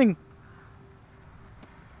beginning.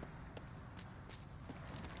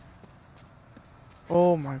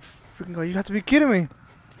 Oh my freaking god! You have to be kidding me!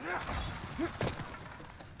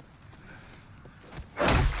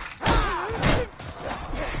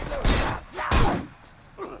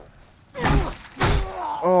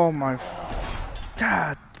 Oh my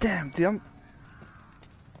god damn, dude,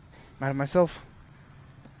 Mad at myself.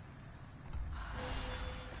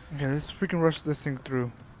 Okay, let's freaking rush this thing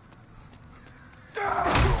through.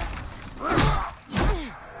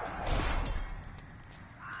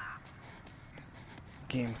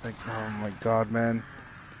 Game's like, oh my god, man.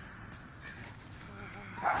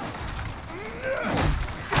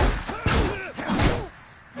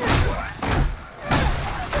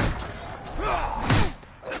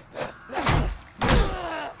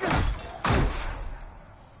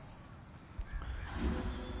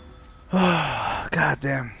 God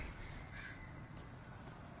damn.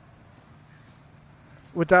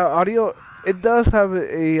 Without audio, it does have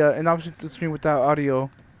an option to stream without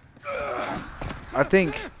audio. I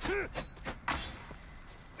think.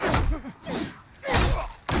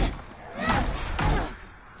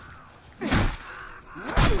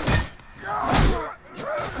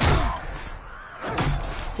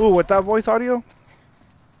 Ooh, without voice audio?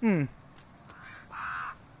 I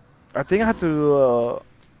think I have to,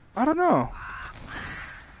 I don't know.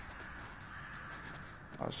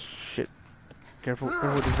 Oh shit. Careful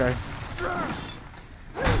with this guy.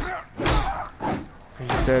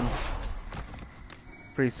 He's dead.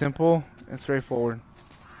 Pretty simple and straightforward.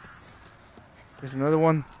 There's another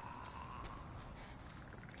one.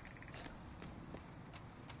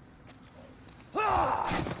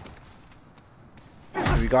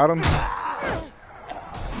 We got him.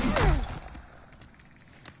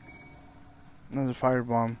 Another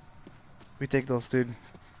firebomb. We take those, dude.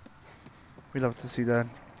 We love to see that.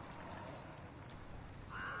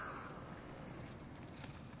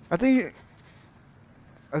 I think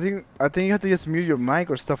you have to just mute your mic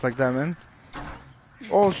or stuff like that, man.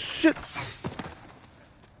 Oh shit!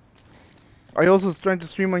 Are you also trying to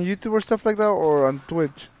stream on YouTube or stuff like that, or on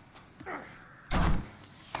Twitch?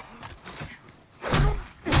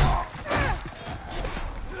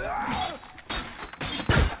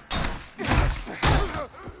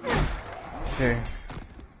 Okay.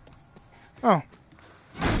 Oh.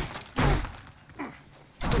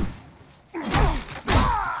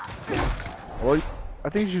 Well, I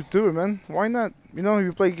think you should do it, man. Why not? You know, if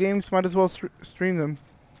you play games, might as well stream them.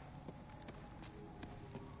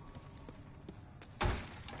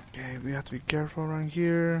 Okay, we have to be careful around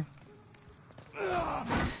here.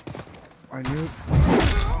 I knew.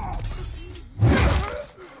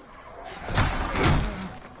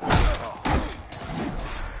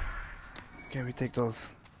 Okay, we take those.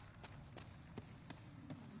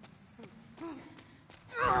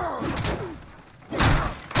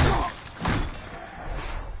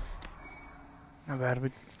 Not bad,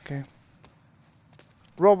 but okay.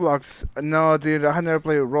 Roblox? No, dude, I have never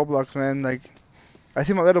played Roblox, man. Like, I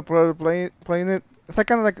see my little brother playing it. It's like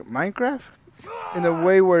kind of like Minecraft, in a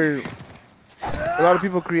way where a lot of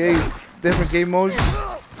people create different game modes.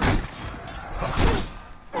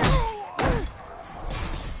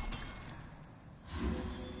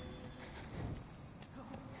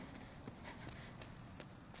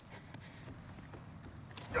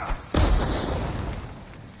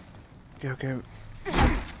 Okay.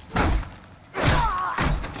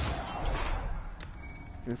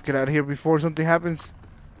 Let's get out of here before something happens.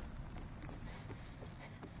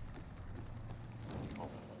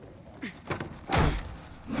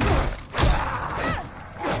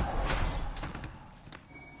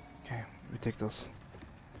 Okay, we take those.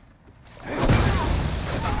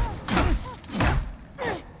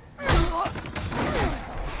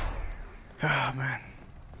 Ah, man.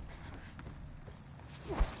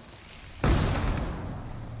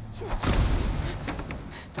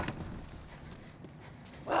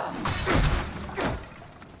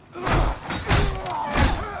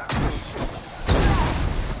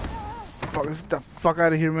 Fuck, let's get the fuck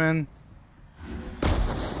out of here, man.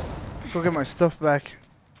 Go get my stuff back.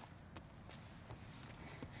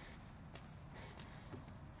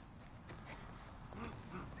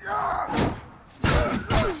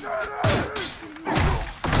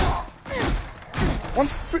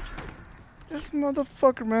 This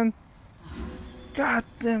motherfucker, man. God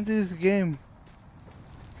damn this game.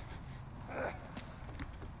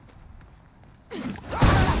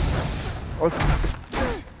 Oh,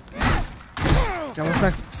 yeah, what's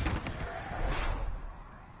next?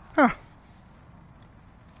 Huh.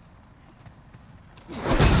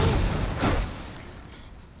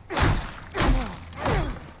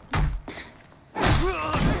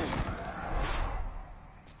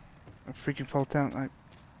 I freaking fall down.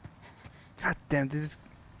 God damn, dude.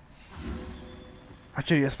 I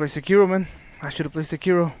should have just played Sekiro, man. I should have played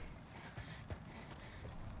Sekiro.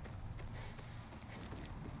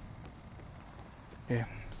 Yeah,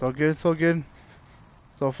 it's all good, it's all good.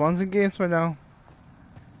 It's all fun and games right now.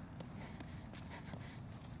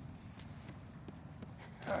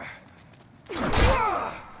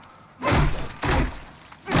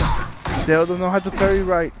 They don't know how to carry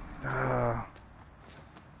right.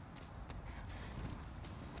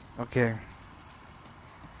 Okay.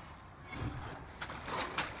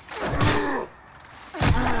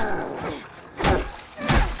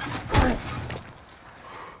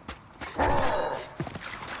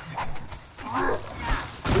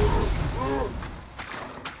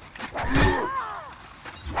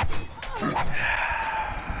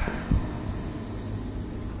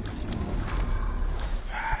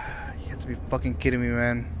 Fucking kidding me,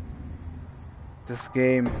 man. This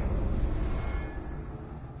game.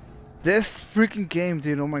 This freaking game,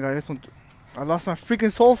 dude. Oh my god, I lost my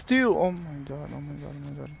freaking souls too. Oh my god, oh my god, oh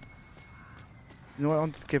my god. You know what? I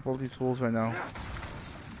want to skip all these souls right now.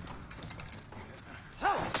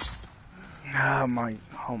 Oh my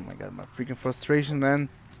god, my freaking frustration, man.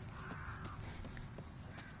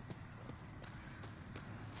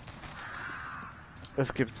 Let's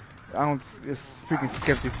skip. I don't. Just freaking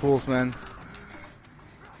skip these fools, man.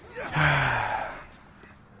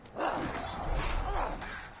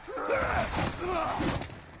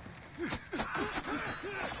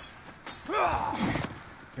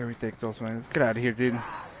 Here we take those, man. Let's get out of here, dude.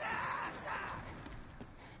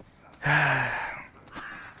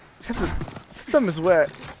 System is wet.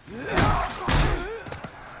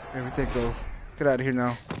 Here we take those. Get out of here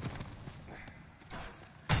now.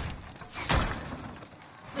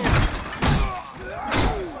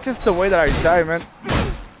 Just the way that I die, man.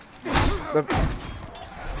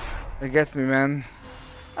 It gets me, man.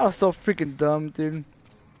 I was so freaking dumb, dude.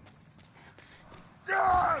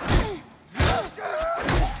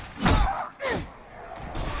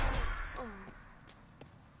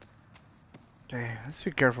 Okay, let's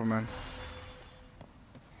be careful, man.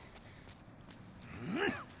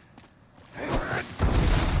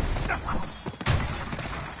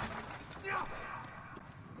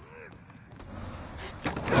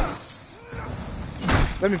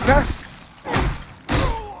 Let me pass.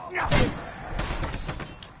 Get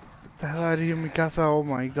the hell out of here, Mikasa. Oh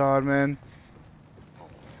my god, man.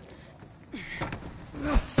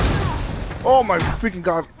 Oh my freaking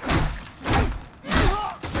god.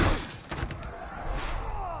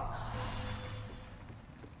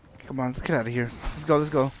 Come on, let's get out of here. Let's go,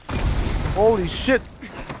 let's go. Holy shit.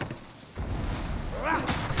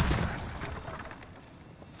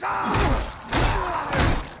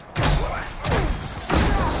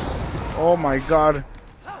 Oh my god.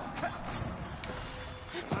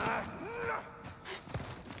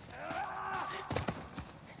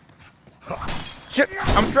 Shit,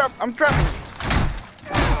 I'm trapped, I'm trapped.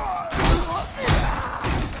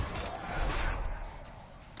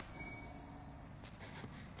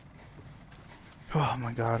 Oh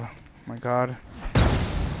my god, oh my god.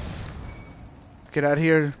 Let's get out of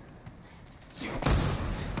here.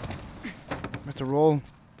 Have to roll.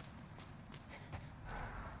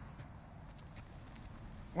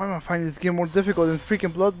 Why am I finding this game more difficult than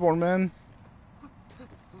freaking Bloodborne, man?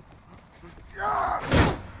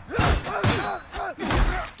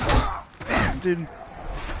 Damn, dude.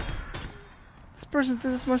 This person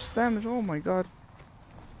did this much damage, oh my god.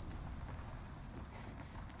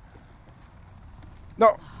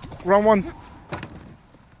 No! Wrong one!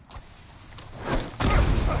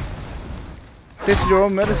 Taste your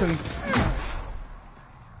own medicine.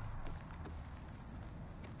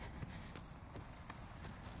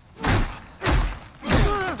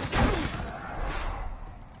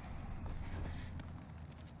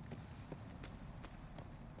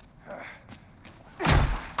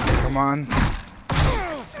 Come on.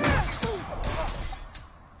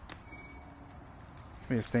 Give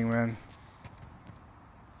me this thing, man.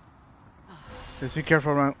 Just be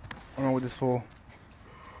careful around with this fool.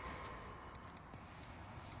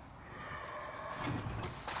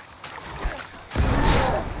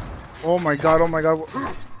 Oh my god, oh my god.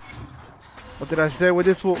 What did I say with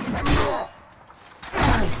this fool?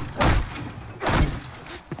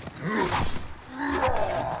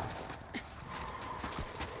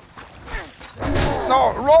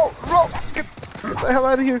 No, roll! Get the hell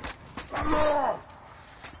out of here!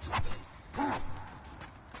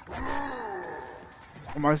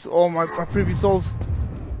 Oh my previous souls.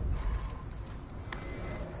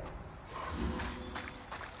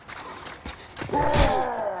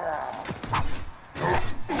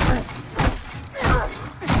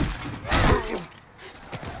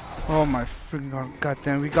 Oh my freaking god,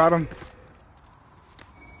 goddamn, we got him.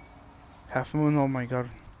 Half moon, oh my god.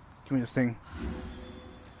 Give me this thing.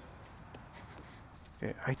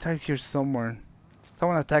 Okay, I died here somewhere.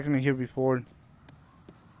 Someone attacked me here before.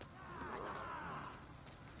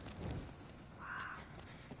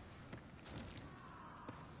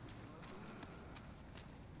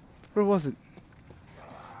 Where was it?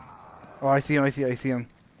 Oh, I see him, I see him.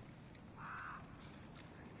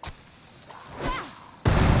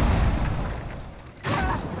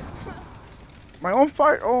 My own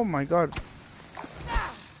fire! Oh my god.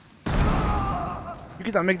 You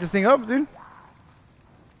cannot make this thing up, dude.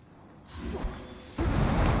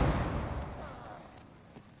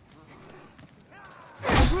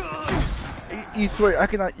 You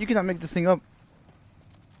swear, you cannot make this thing up.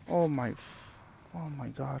 Oh my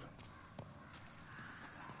god.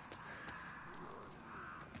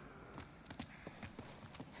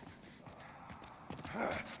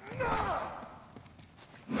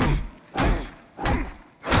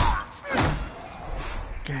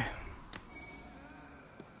 Okay.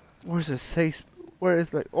 Where's the safe? Where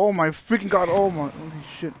is like? Oh my freaking god! Oh my holy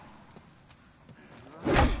shit!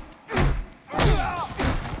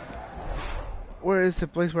 Where is the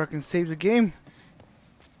place where I can save the game?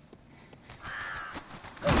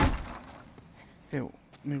 Okay,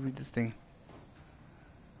 let me read this thing.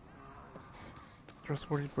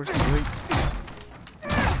 Trustworthy person, wait.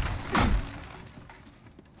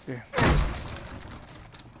 Okay.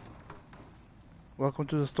 Welcome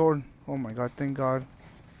to the store. Oh my god, thank god.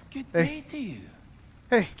 Good day to you.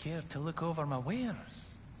 Hey. Care to look over my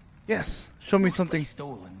wares? Yes, show me Mostly something.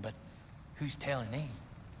 stolen, but who's telling me?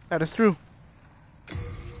 That is true.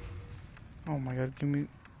 Oh my god, give me...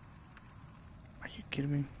 Are you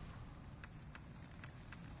kidding me?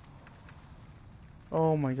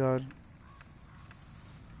 Oh my god.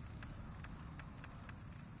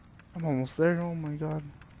 I'm almost there, oh my god.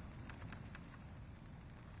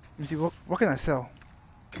 Let me see, what can I sell?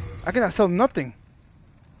 I cannot sell nothing.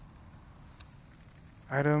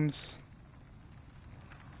 Items.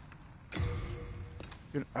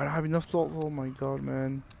 Dude, I don't have enough salt, oh my god,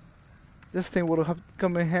 man. This thing would have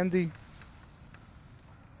come in handy.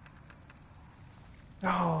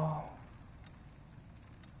 Oh.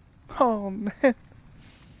 Oh man.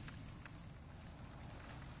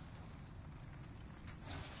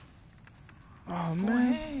 Oh Go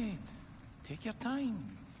man. ahead. Take your time.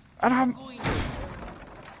 I don't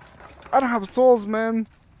have souls, man.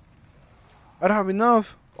 I don't have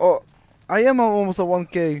enough. Oh, I am almost at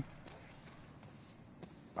 1K.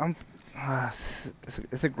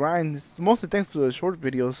 It's a grind. It's mostly thanks to the short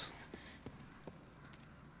videos.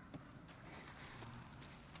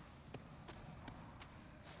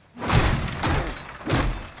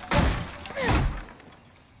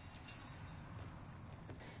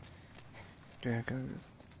 Okay,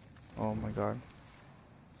 oh my god.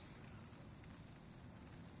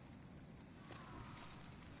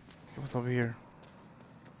 What's over here?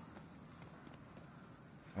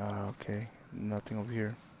 Okay, nothing over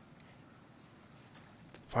here.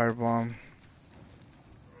 Firebomb.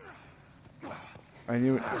 I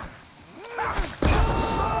knew it.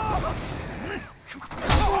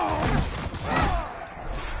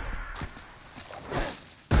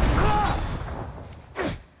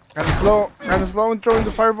 Kinda slow in throwing the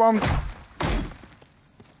firebombs.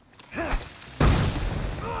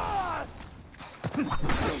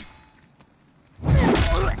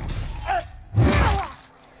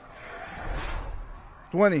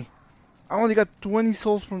 $20. I only got 20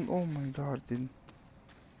 souls from. Oh my god, dude.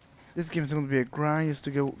 This game is gonna be a grind just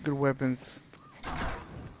to get good weapons.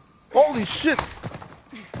 Holy shit!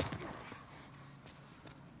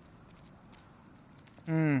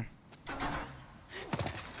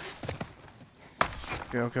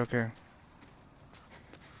 Okay.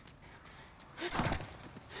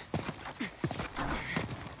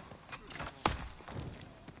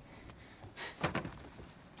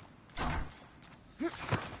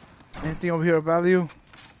 Anything over here of value?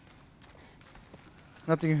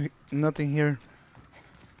 Nothing here.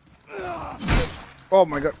 Oh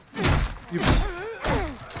my god.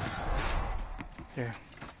 Yeah.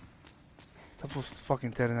 That was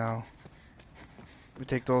fucking dead now. We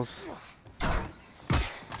take those.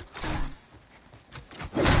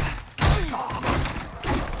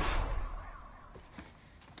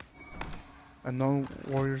 A known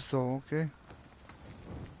warrior soul, okay.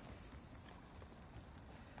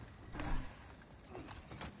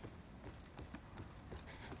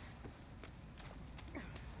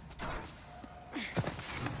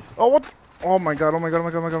 Oh what? Oh my god, oh my god, oh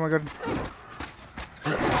my god, oh my god, oh my god.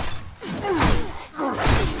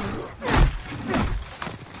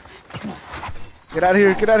 Get out of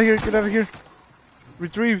here, get out of here, get out of here.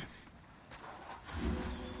 Retrieve.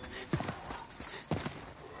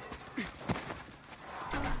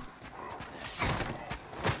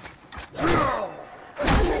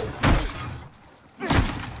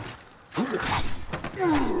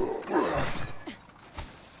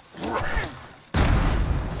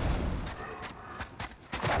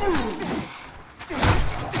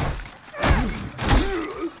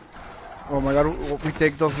 Oh my god, we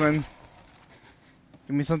take those, man.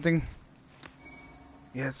 Give me something.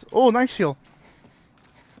 Yes. Oh, nice shield.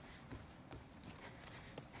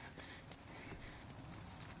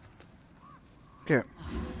 Okay.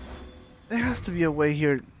 There has to be a way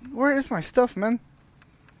here. Where is my stuff, man?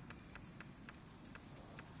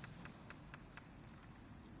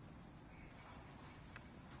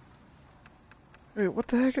 Wait, what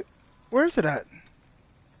the heck? Where is it at?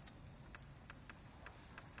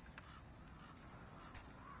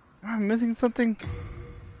 Am I missing something?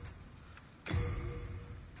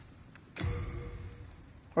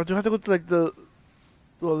 Or do I have to go to like to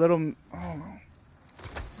a little? Oh.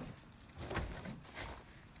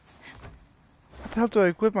 What the hell do I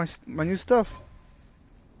equip my new stuff?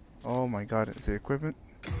 Oh my god, is it equipment?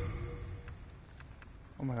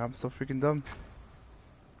 Oh my god, I'm so freaking dumb.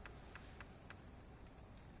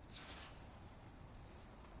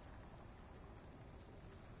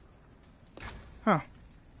 Huh.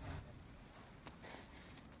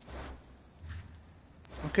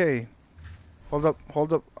 Okay. Hold up,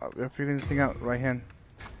 hold up. We're figuring this thing out. Right hand.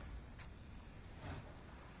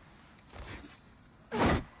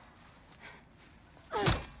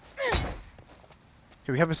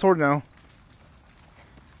 Okay, we have a sword now.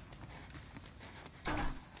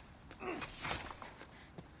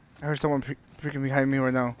 I heard someone freaking behind me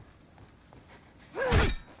right now.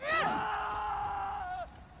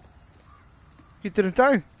 He didn't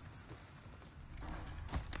die.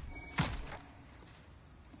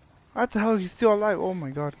 What the hell? He's still alive. Oh my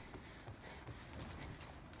god.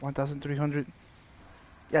 1,300.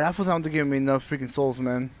 Yeah, that was not to give me enough freaking souls,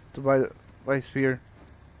 man, to buy a sphere.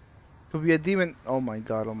 Could be a demon. Oh my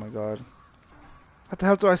god. Oh my god. How the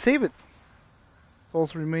hell do I save it?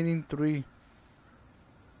 Souls remaining 3.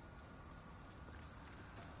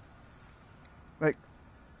 Like.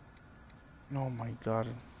 Oh my god.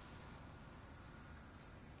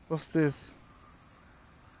 What's this?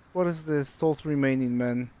 What is this? Souls remaining,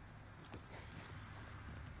 man.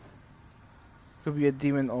 Could be a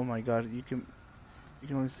demon. Oh my god. You can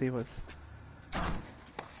only save us.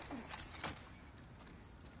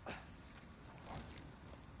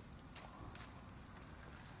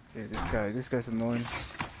 Okay, this guy's annoying.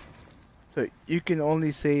 So you can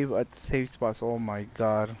only save at safe spots. Oh my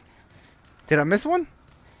god. Did I miss one?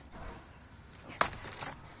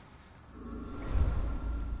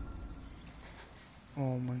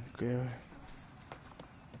 Oh my god.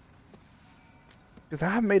 Because I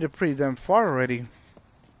have made it pretty damn far already.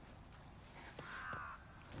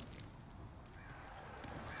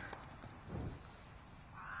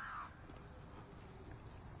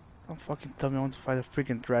 Don't fucking tell me I want to fight a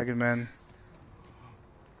freaking dragon, man.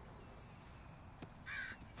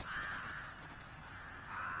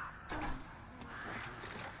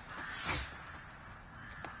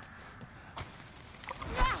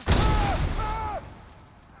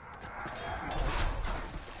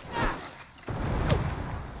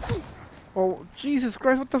 Oh, Jesus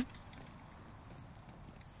Christ, what the...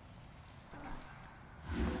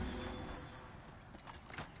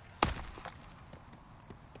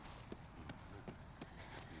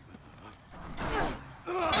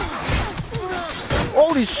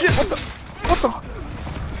 Holy shit, what the...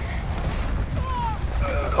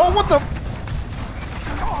 Oh, what the...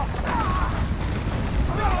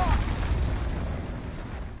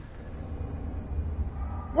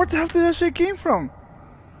 Where the hell did that shit came from?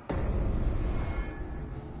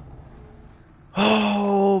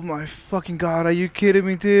 Oh my fucking god, are you kidding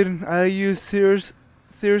me, dude? Are you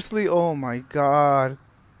seriously? Oh my god.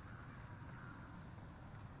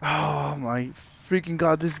 Oh my freaking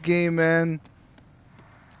god, this game, man.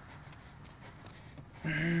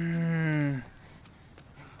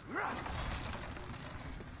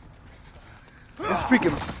 It's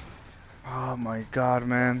freaking... Oh my god,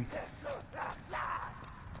 man.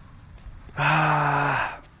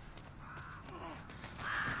 Ah.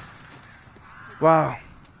 Wow.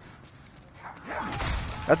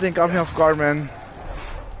 That thing got me off guard, man.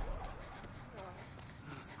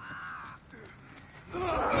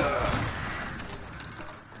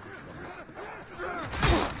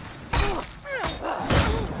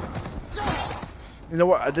 You know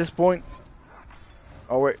what, at this point...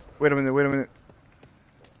 Oh, wait a minute.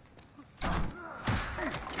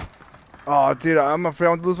 Oh, dude, I'm afraid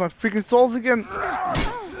I'm gonna lose my freaking souls again.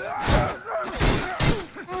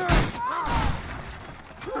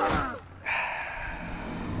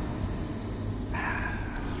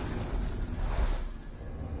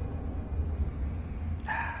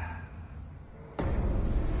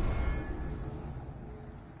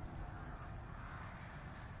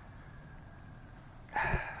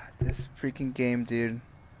 This freaking game, dude.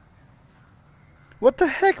 What the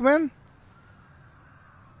heck, man?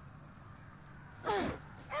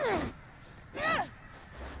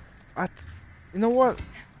 You know what?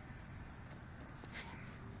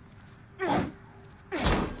 I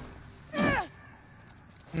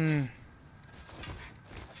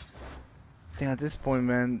think at this point,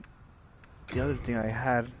 man, the other thing I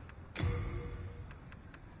had.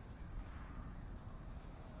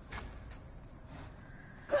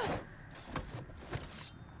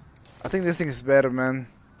 I think this thing is better, man.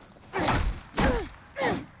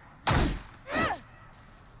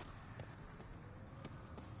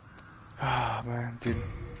 Ah, man, dude.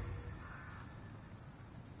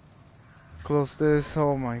 Close this.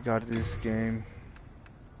 Oh my god, this game.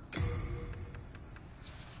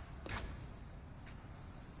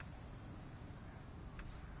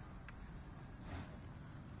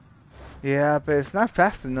 Yeah, but it's not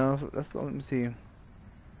fast enough. Let me see.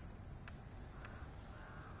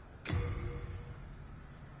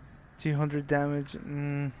 $200 damage.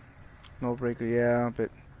 No breaker. Yeah, but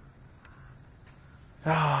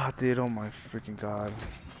dude. Oh my freaking god.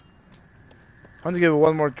 I'm gonna give it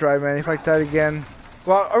one more try, man. If I die again,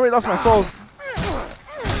 well, I already lost my soul.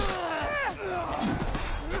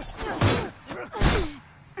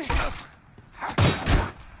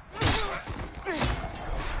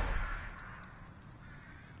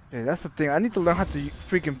 Yeah, that's the thing. I need to learn how to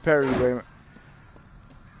freaking parry, man.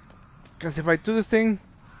 Because if I do this thing,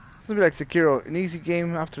 it's gonna be like Sekiro, an easy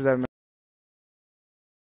game after that, man.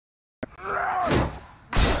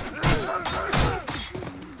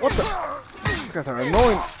 What the? These guys are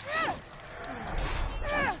annoying.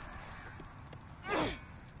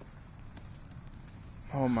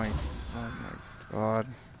 Oh my god.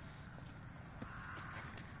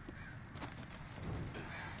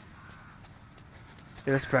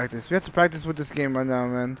 Yeah, let's practice. We have to practice with this game right now,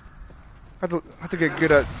 man. I have to get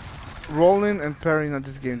good at rolling and parrying on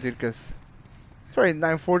this game, dude, because it's already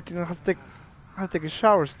 9:14. I have to take a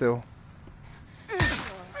shower still.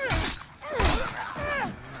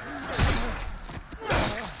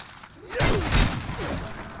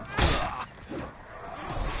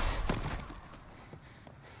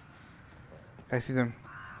 I see them.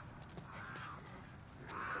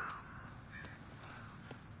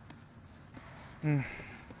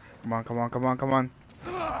 Come on, come on, come on, come on.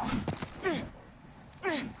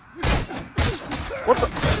 What the?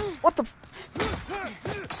 What the?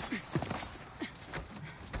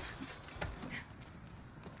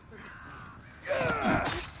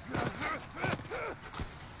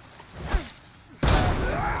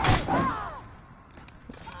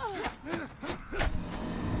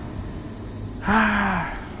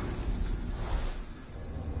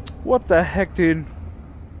 What the heck, dude?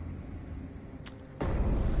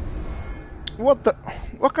 What the?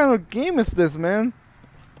 What kind of game is this, man?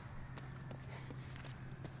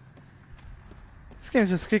 This game's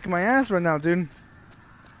just kicking my ass right now, dude.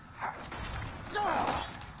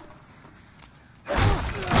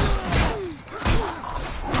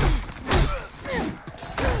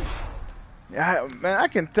 Yeah, man, I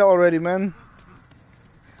can tell already, man.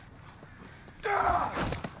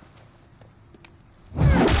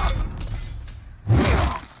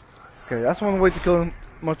 Okay, that's one way to kill him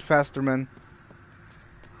much faster, man.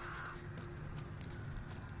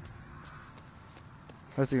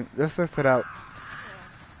 Let's see. Let's test it out.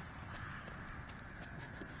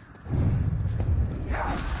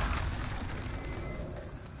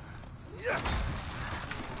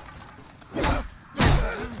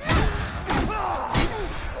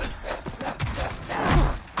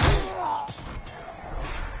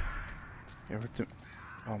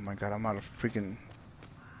 Oh my god, I'm out of freaking.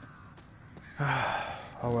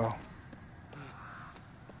 Oh well.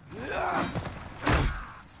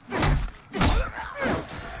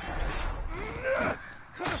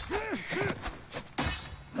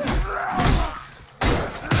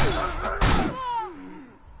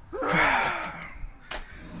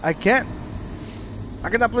 I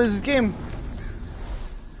cannot play this game.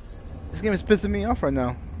 This game is pissing me off right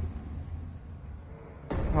now.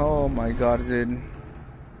 Oh my god, dude.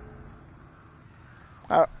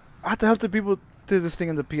 I have to help the people do this thing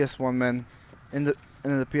in the PS1, man. In the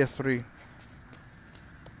PS3.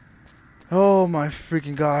 Oh my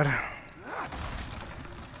freaking god.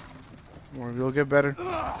 We'll get better.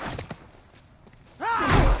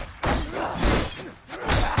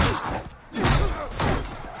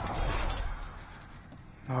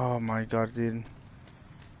 Oh my god, dude.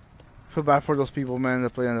 I feel bad for those people, man,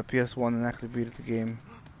 that play on the PS1 and actually beat the game.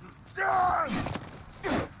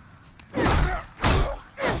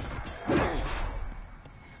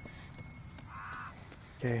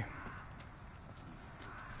 Okay.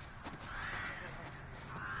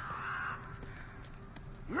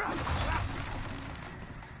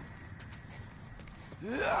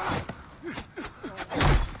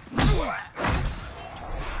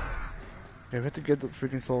 Okay, we have to get the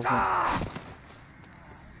freaking souls now.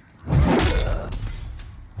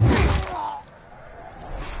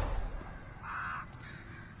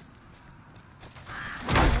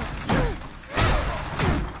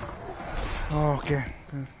 Oh, okay.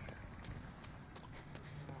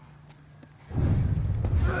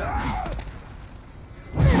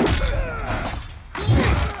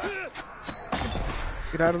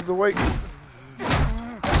 Get out of the way.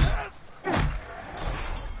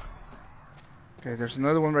 Okay, there's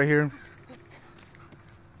another one right here.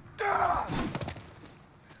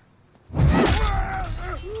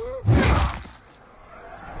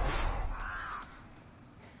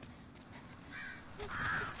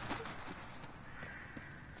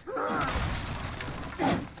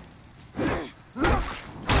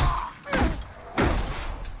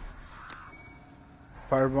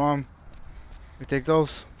 Firebomb. We take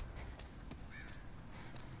those.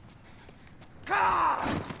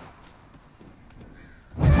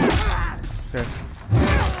 Okay.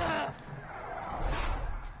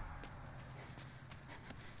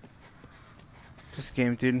 This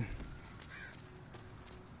game, dude.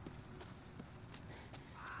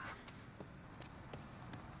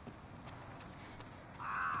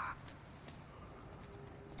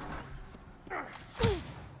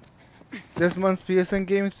 This month's PSN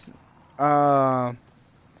games, some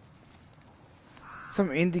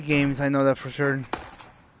indie games, I know that for sure.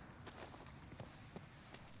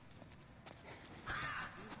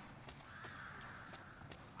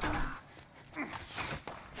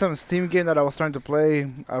 Some Steam game that I was trying to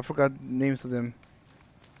play, I forgot names of them,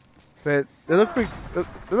 but they look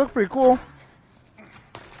pretty cool.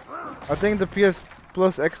 I think the PS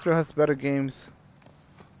Plus Extra has better games.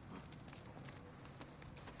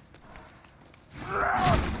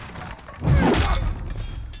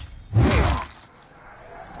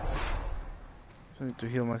 I need to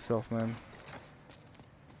heal myself, man.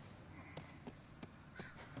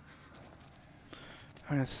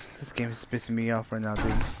 This game is pissing me off right now,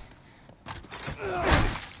 dude.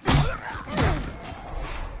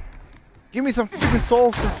 Give me some freaking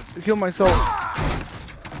souls to heal myself.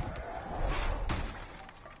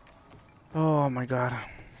 Oh my god.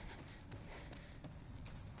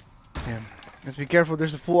 Damn. Let's be careful,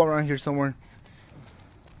 there's a fool around here somewhere.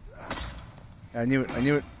 I knew it, I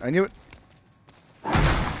knew it, I knew it.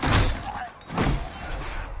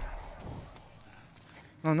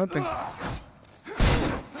 No, nothing.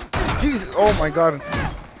 Jesus, oh my god.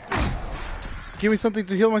 Give me something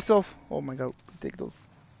to heal myself. Oh my god, we take those.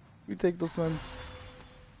 We take those, man.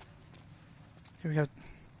 Okay,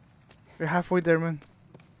 we're halfway there, man.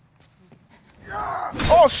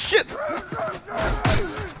 Oh shit!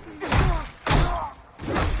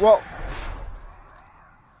 Well.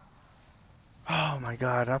 Oh my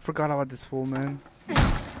god, I forgot about this fool, man.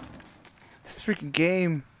 This freaking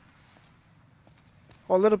game.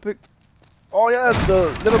 Oh, Little Pig. Oh yeah,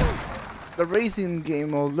 the racing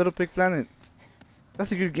game of Little Pig Planet.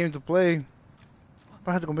 That's a good game to play.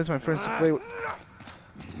 I have to convince my friends to play with.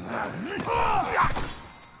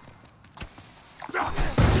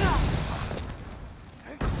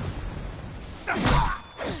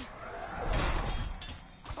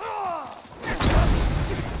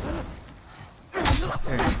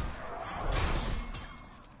 Okay.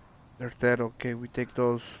 They're dead. Okay, we take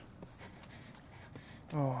those.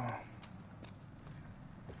 Oh.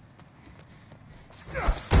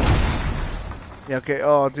 Yeah, okay.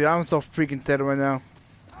 Oh, dude, I'm so freaking dead right now.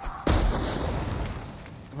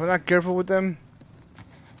 If I'm not careful with them,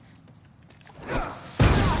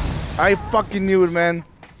 I fucking knew it, man.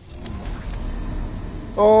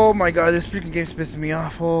 Oh my god, this freaking game's pissing me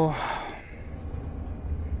off. Oh.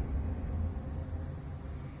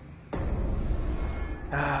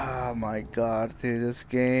 Oh my god, dude, this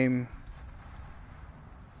game.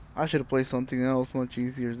 I should have played something else much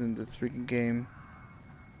easier than this freaking game.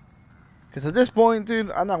 Because at this point,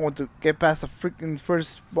 dude, I'm not going to get past the freaking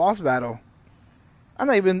first boss battle. I'm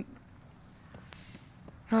not even...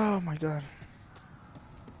 Oh my god.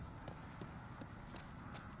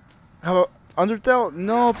 How about Undertale?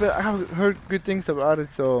 No, but I have heard good things about it,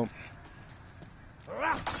 so...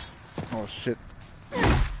 Oh shit.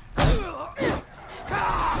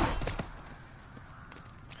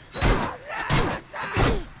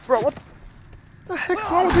 Bro, what the heck's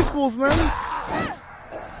wrong with these fools, man?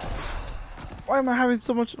 Why am I having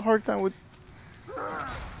so much hard time with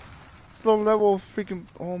slow level freaking...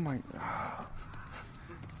 Oh my...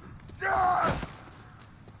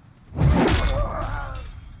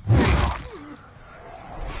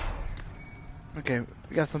 Okay,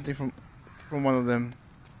 we got something from one of them.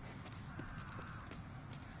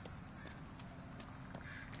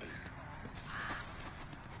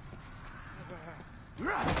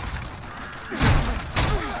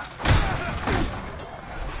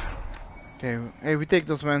 Okay, hey, we take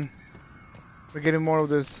those, man. We're getting more of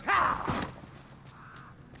this.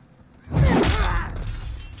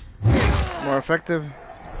 More effective.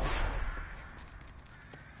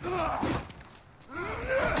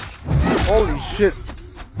 Holy shit.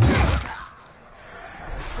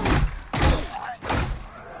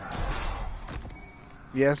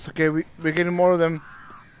 Yes, okay, we're getting more of them.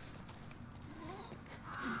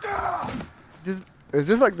 Is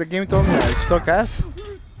this like the game told me I stuck ass?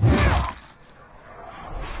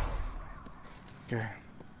 Okay.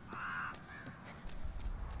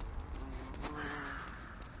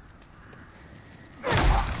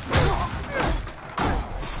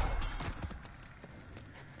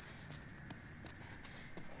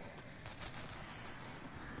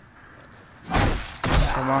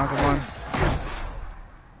 Come on, come on.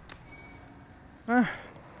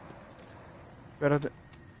 Better than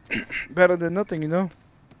better than nothing, you know.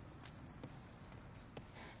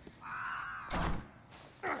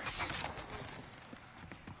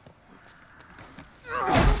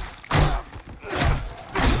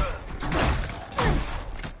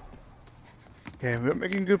 Okay, we're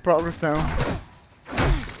making good progress now.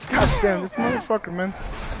 God damn, this motherfucker, man.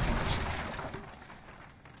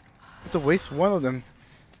 It's a waste one of them.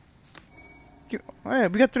 Oh yeah,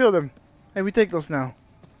 we got 3 of them. Hey, we take those now.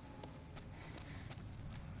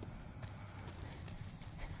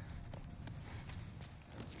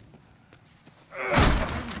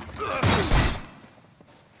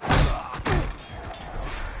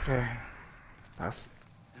 Okay. That's...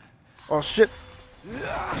 Oh shit!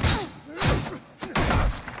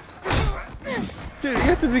 Dude, you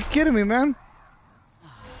have to be kidding me, man!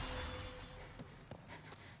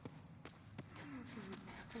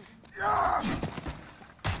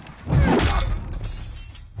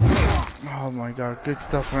 Oh my god, good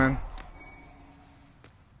stuff, man.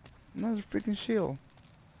 Another freaking shield.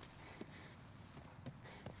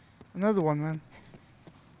 Another one, man.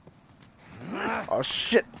 Oh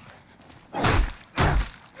shit!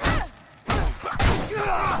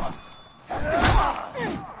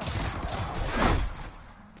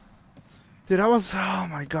 Dude, I was... Oh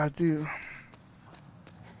my god, dude.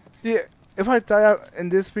 Yeah, if I die out in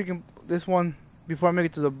this freaking... This one, before I make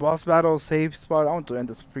it to the boss battle save spot, I want to end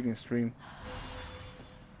this freaking stream.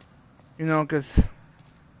 You know, cause...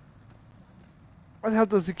 What the hell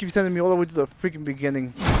does it keep sending me all the way to the freaking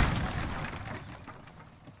beginning?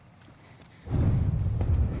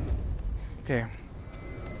 Okay.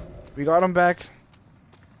 We got him back.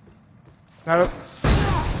 Now...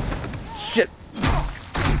 Shit!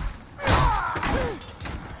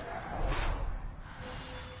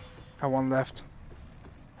 I have one left.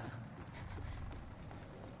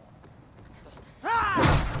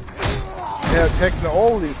 Yeah, Techno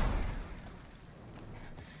only.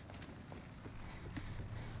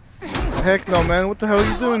 Heck no, man. What the hell are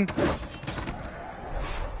you doing?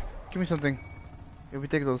 Give me something. Yeah, we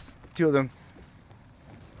take those. 2 of them.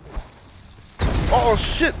 Oh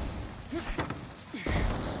shit!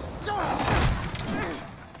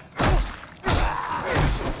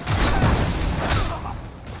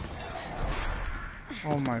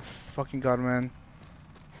 Oh my fucking god, man.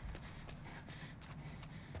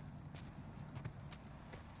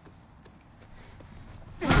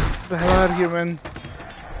 Get the hell out of here, man.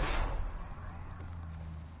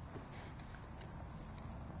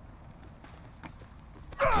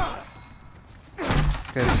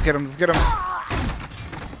 Okay, let's get him, let's get him.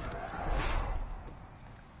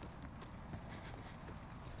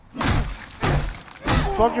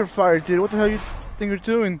 Fuck your fire, dude. What the hell you think you're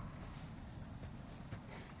doing?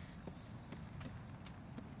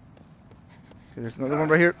 Okay, there's another one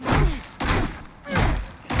right here.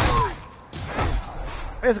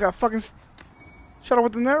 Hey, it's got fucking shot up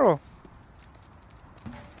with an arrow.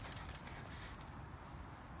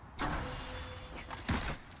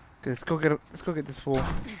 Okay, let's go get this fool.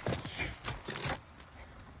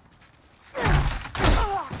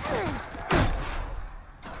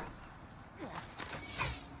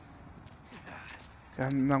 Okay,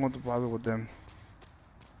 I'm not going to bother with them.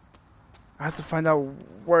 I have to find out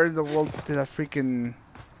where in the world did that freaking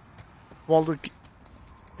Baldur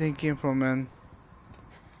thing came from, man.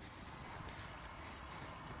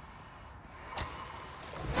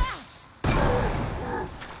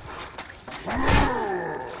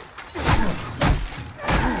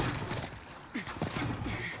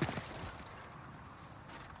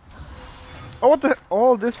 Oh, what the?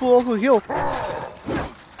 Oh, this will also heal.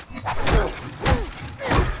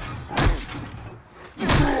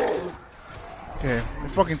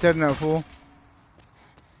 fucking dead now, fool.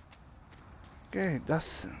 Okay,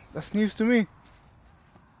 that's news to me.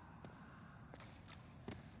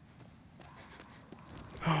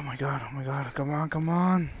 Oh my god, come on, come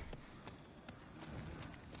on.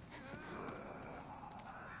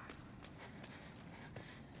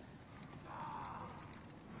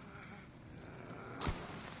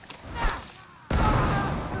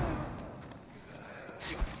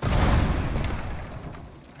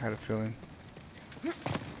 I had a feeling.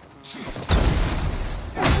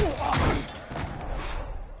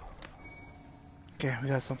 Okay, we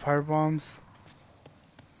got some fire bombs.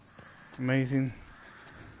 Amazing.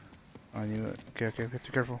 I knew it. Okay, okay, be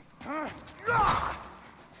too careful.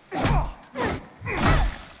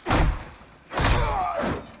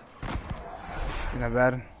 Not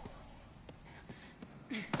bad.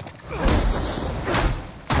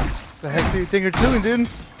 The heck do you think you're doing, dude?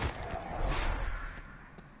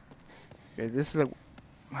 Okay, this is like...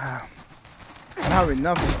 Wow. I don't have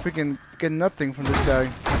enough to freaking get nothing from this guy.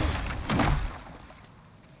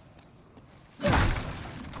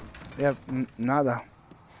 Yep, nada.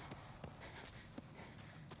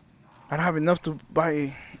 I don't have enough to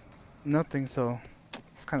buy nothing, so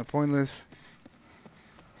it's kind of pointless.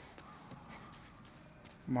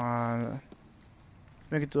 Come on.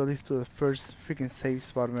 Make it to at least to the first freaking safe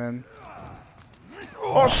spot, man.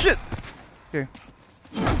 Oh shit! Okay.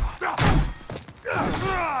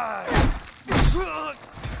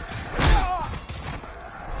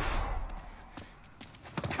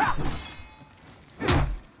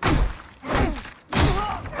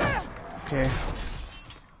 Okay.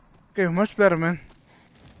 Okay, much better, man.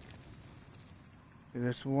 Okay,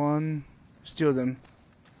 there's one. Steal them.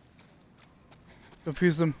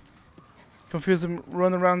 Confuse them. Confuse them.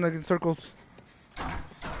 Run around like in circles.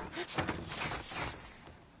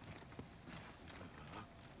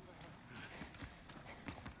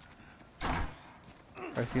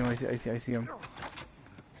 I see him. I see him.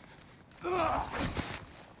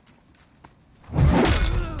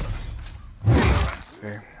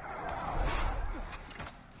 Okay.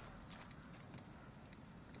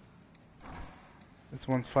 That's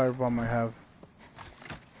one firebomb I have.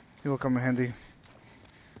 It will come in handy.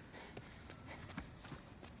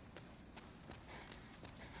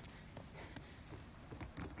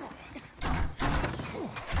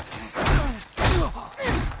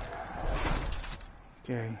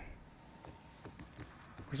 Okay.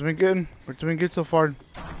 We're doing good. We're doing good so far.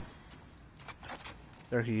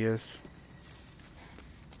 There he is.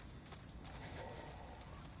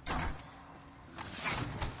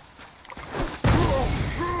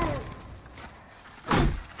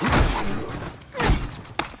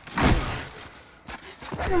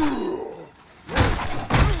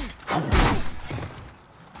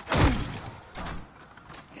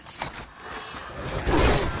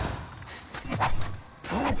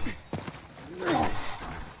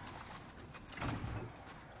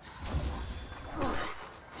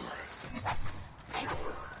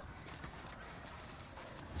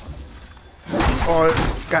 Oh,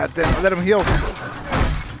 god damn, let him heal.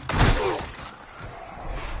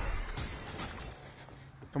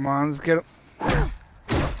 Come on, let's get him.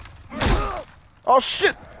 Oh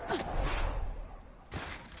shit!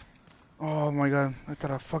 Oh my god, I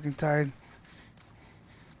thought I fucking died.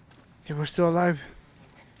 Okay, we're still alive.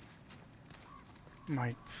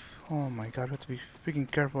 Oh my god, we have to be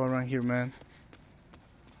freaking careful around here, man.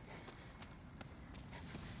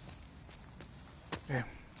 Okay.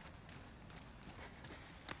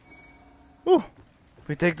 Ooh,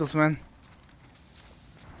 we take those, man.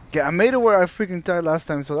 Yeah, I made it where I freaking died last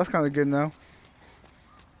time, so that's kind of good now.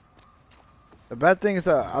 The bad thing is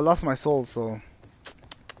that I lost my soul, so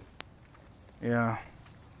yeah.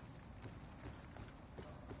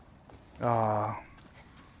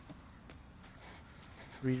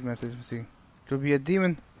 Read message, let's see. Could be a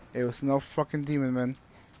demon. It was no fucking demon, man.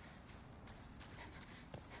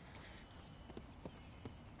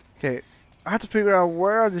 Okay, I have to figure out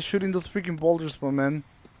where are they shooting those freaking boulders from, man.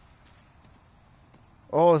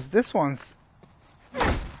 Oh, it's this one's.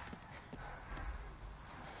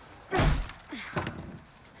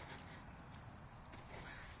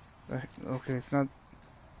 Okay, it's not.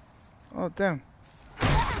 Oh, damn.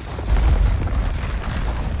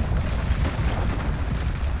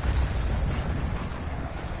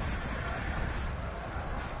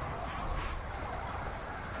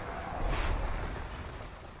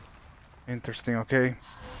 Interesting, okay.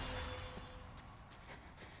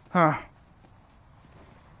 Huh.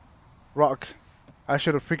 Rock. I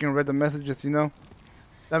should have freaking read the messages, you know?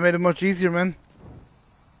 That made it much easier, man.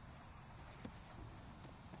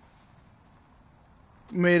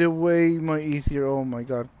 made it way more easier. Oh my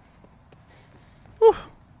god. Whew.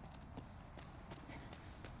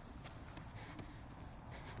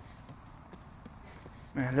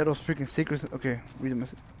 Man, let those freaking secrets. Okay, read the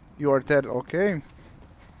message. You are dead. Okay.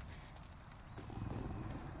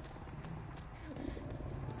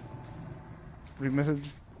 Read message.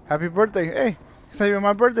 Happy birthday. Hey, it's not even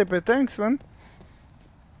my birthday, but thanks, man.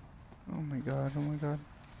 Oh my god. Oh my god.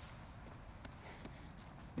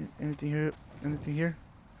 Anything here? Anything here?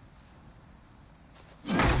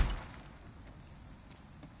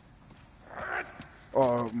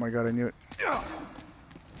 Oh my god, I knew it.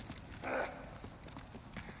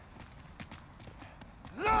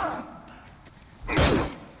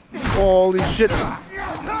 Holy shit!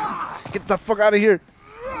 Get the fuck out of here!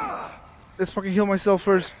 Let's fucking heal myself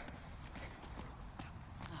first.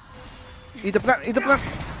 Eat the plant! Eat the plant!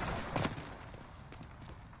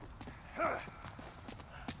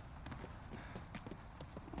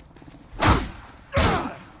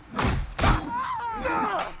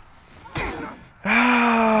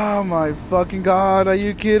 Oh my fucking god, are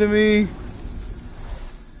you kidding me?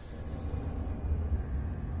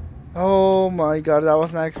 Oh my god, I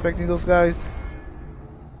was not expecting those guys.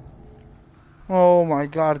 Oh my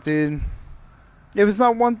god, dude. If it's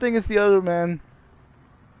not one thing, it's the other, man.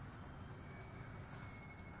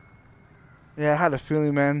 Yeah, I had a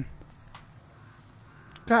feeling, man.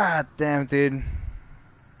 God damn, dude.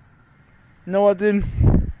 You know what, dude?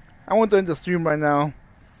 I want to end the stream right now.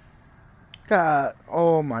 God,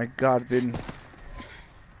 oh my god, dude.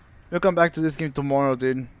 We'll come back to this game tomorrow,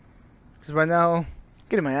 dude. Because right now,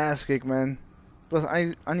 getting my ass kicked, man. Plus,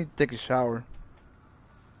 I need to take a shower.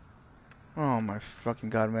 Oh my fucking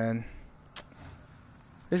god, man.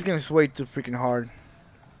 This game is way too freaking hard.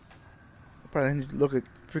 I probably need to look at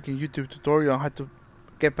freaking YouTube tutorial on how to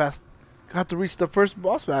get past, how to reach the first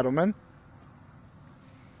boss battle, man.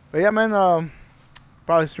 But yeah, man,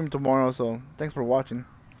 probably stream tomorrow, so thanks for watching.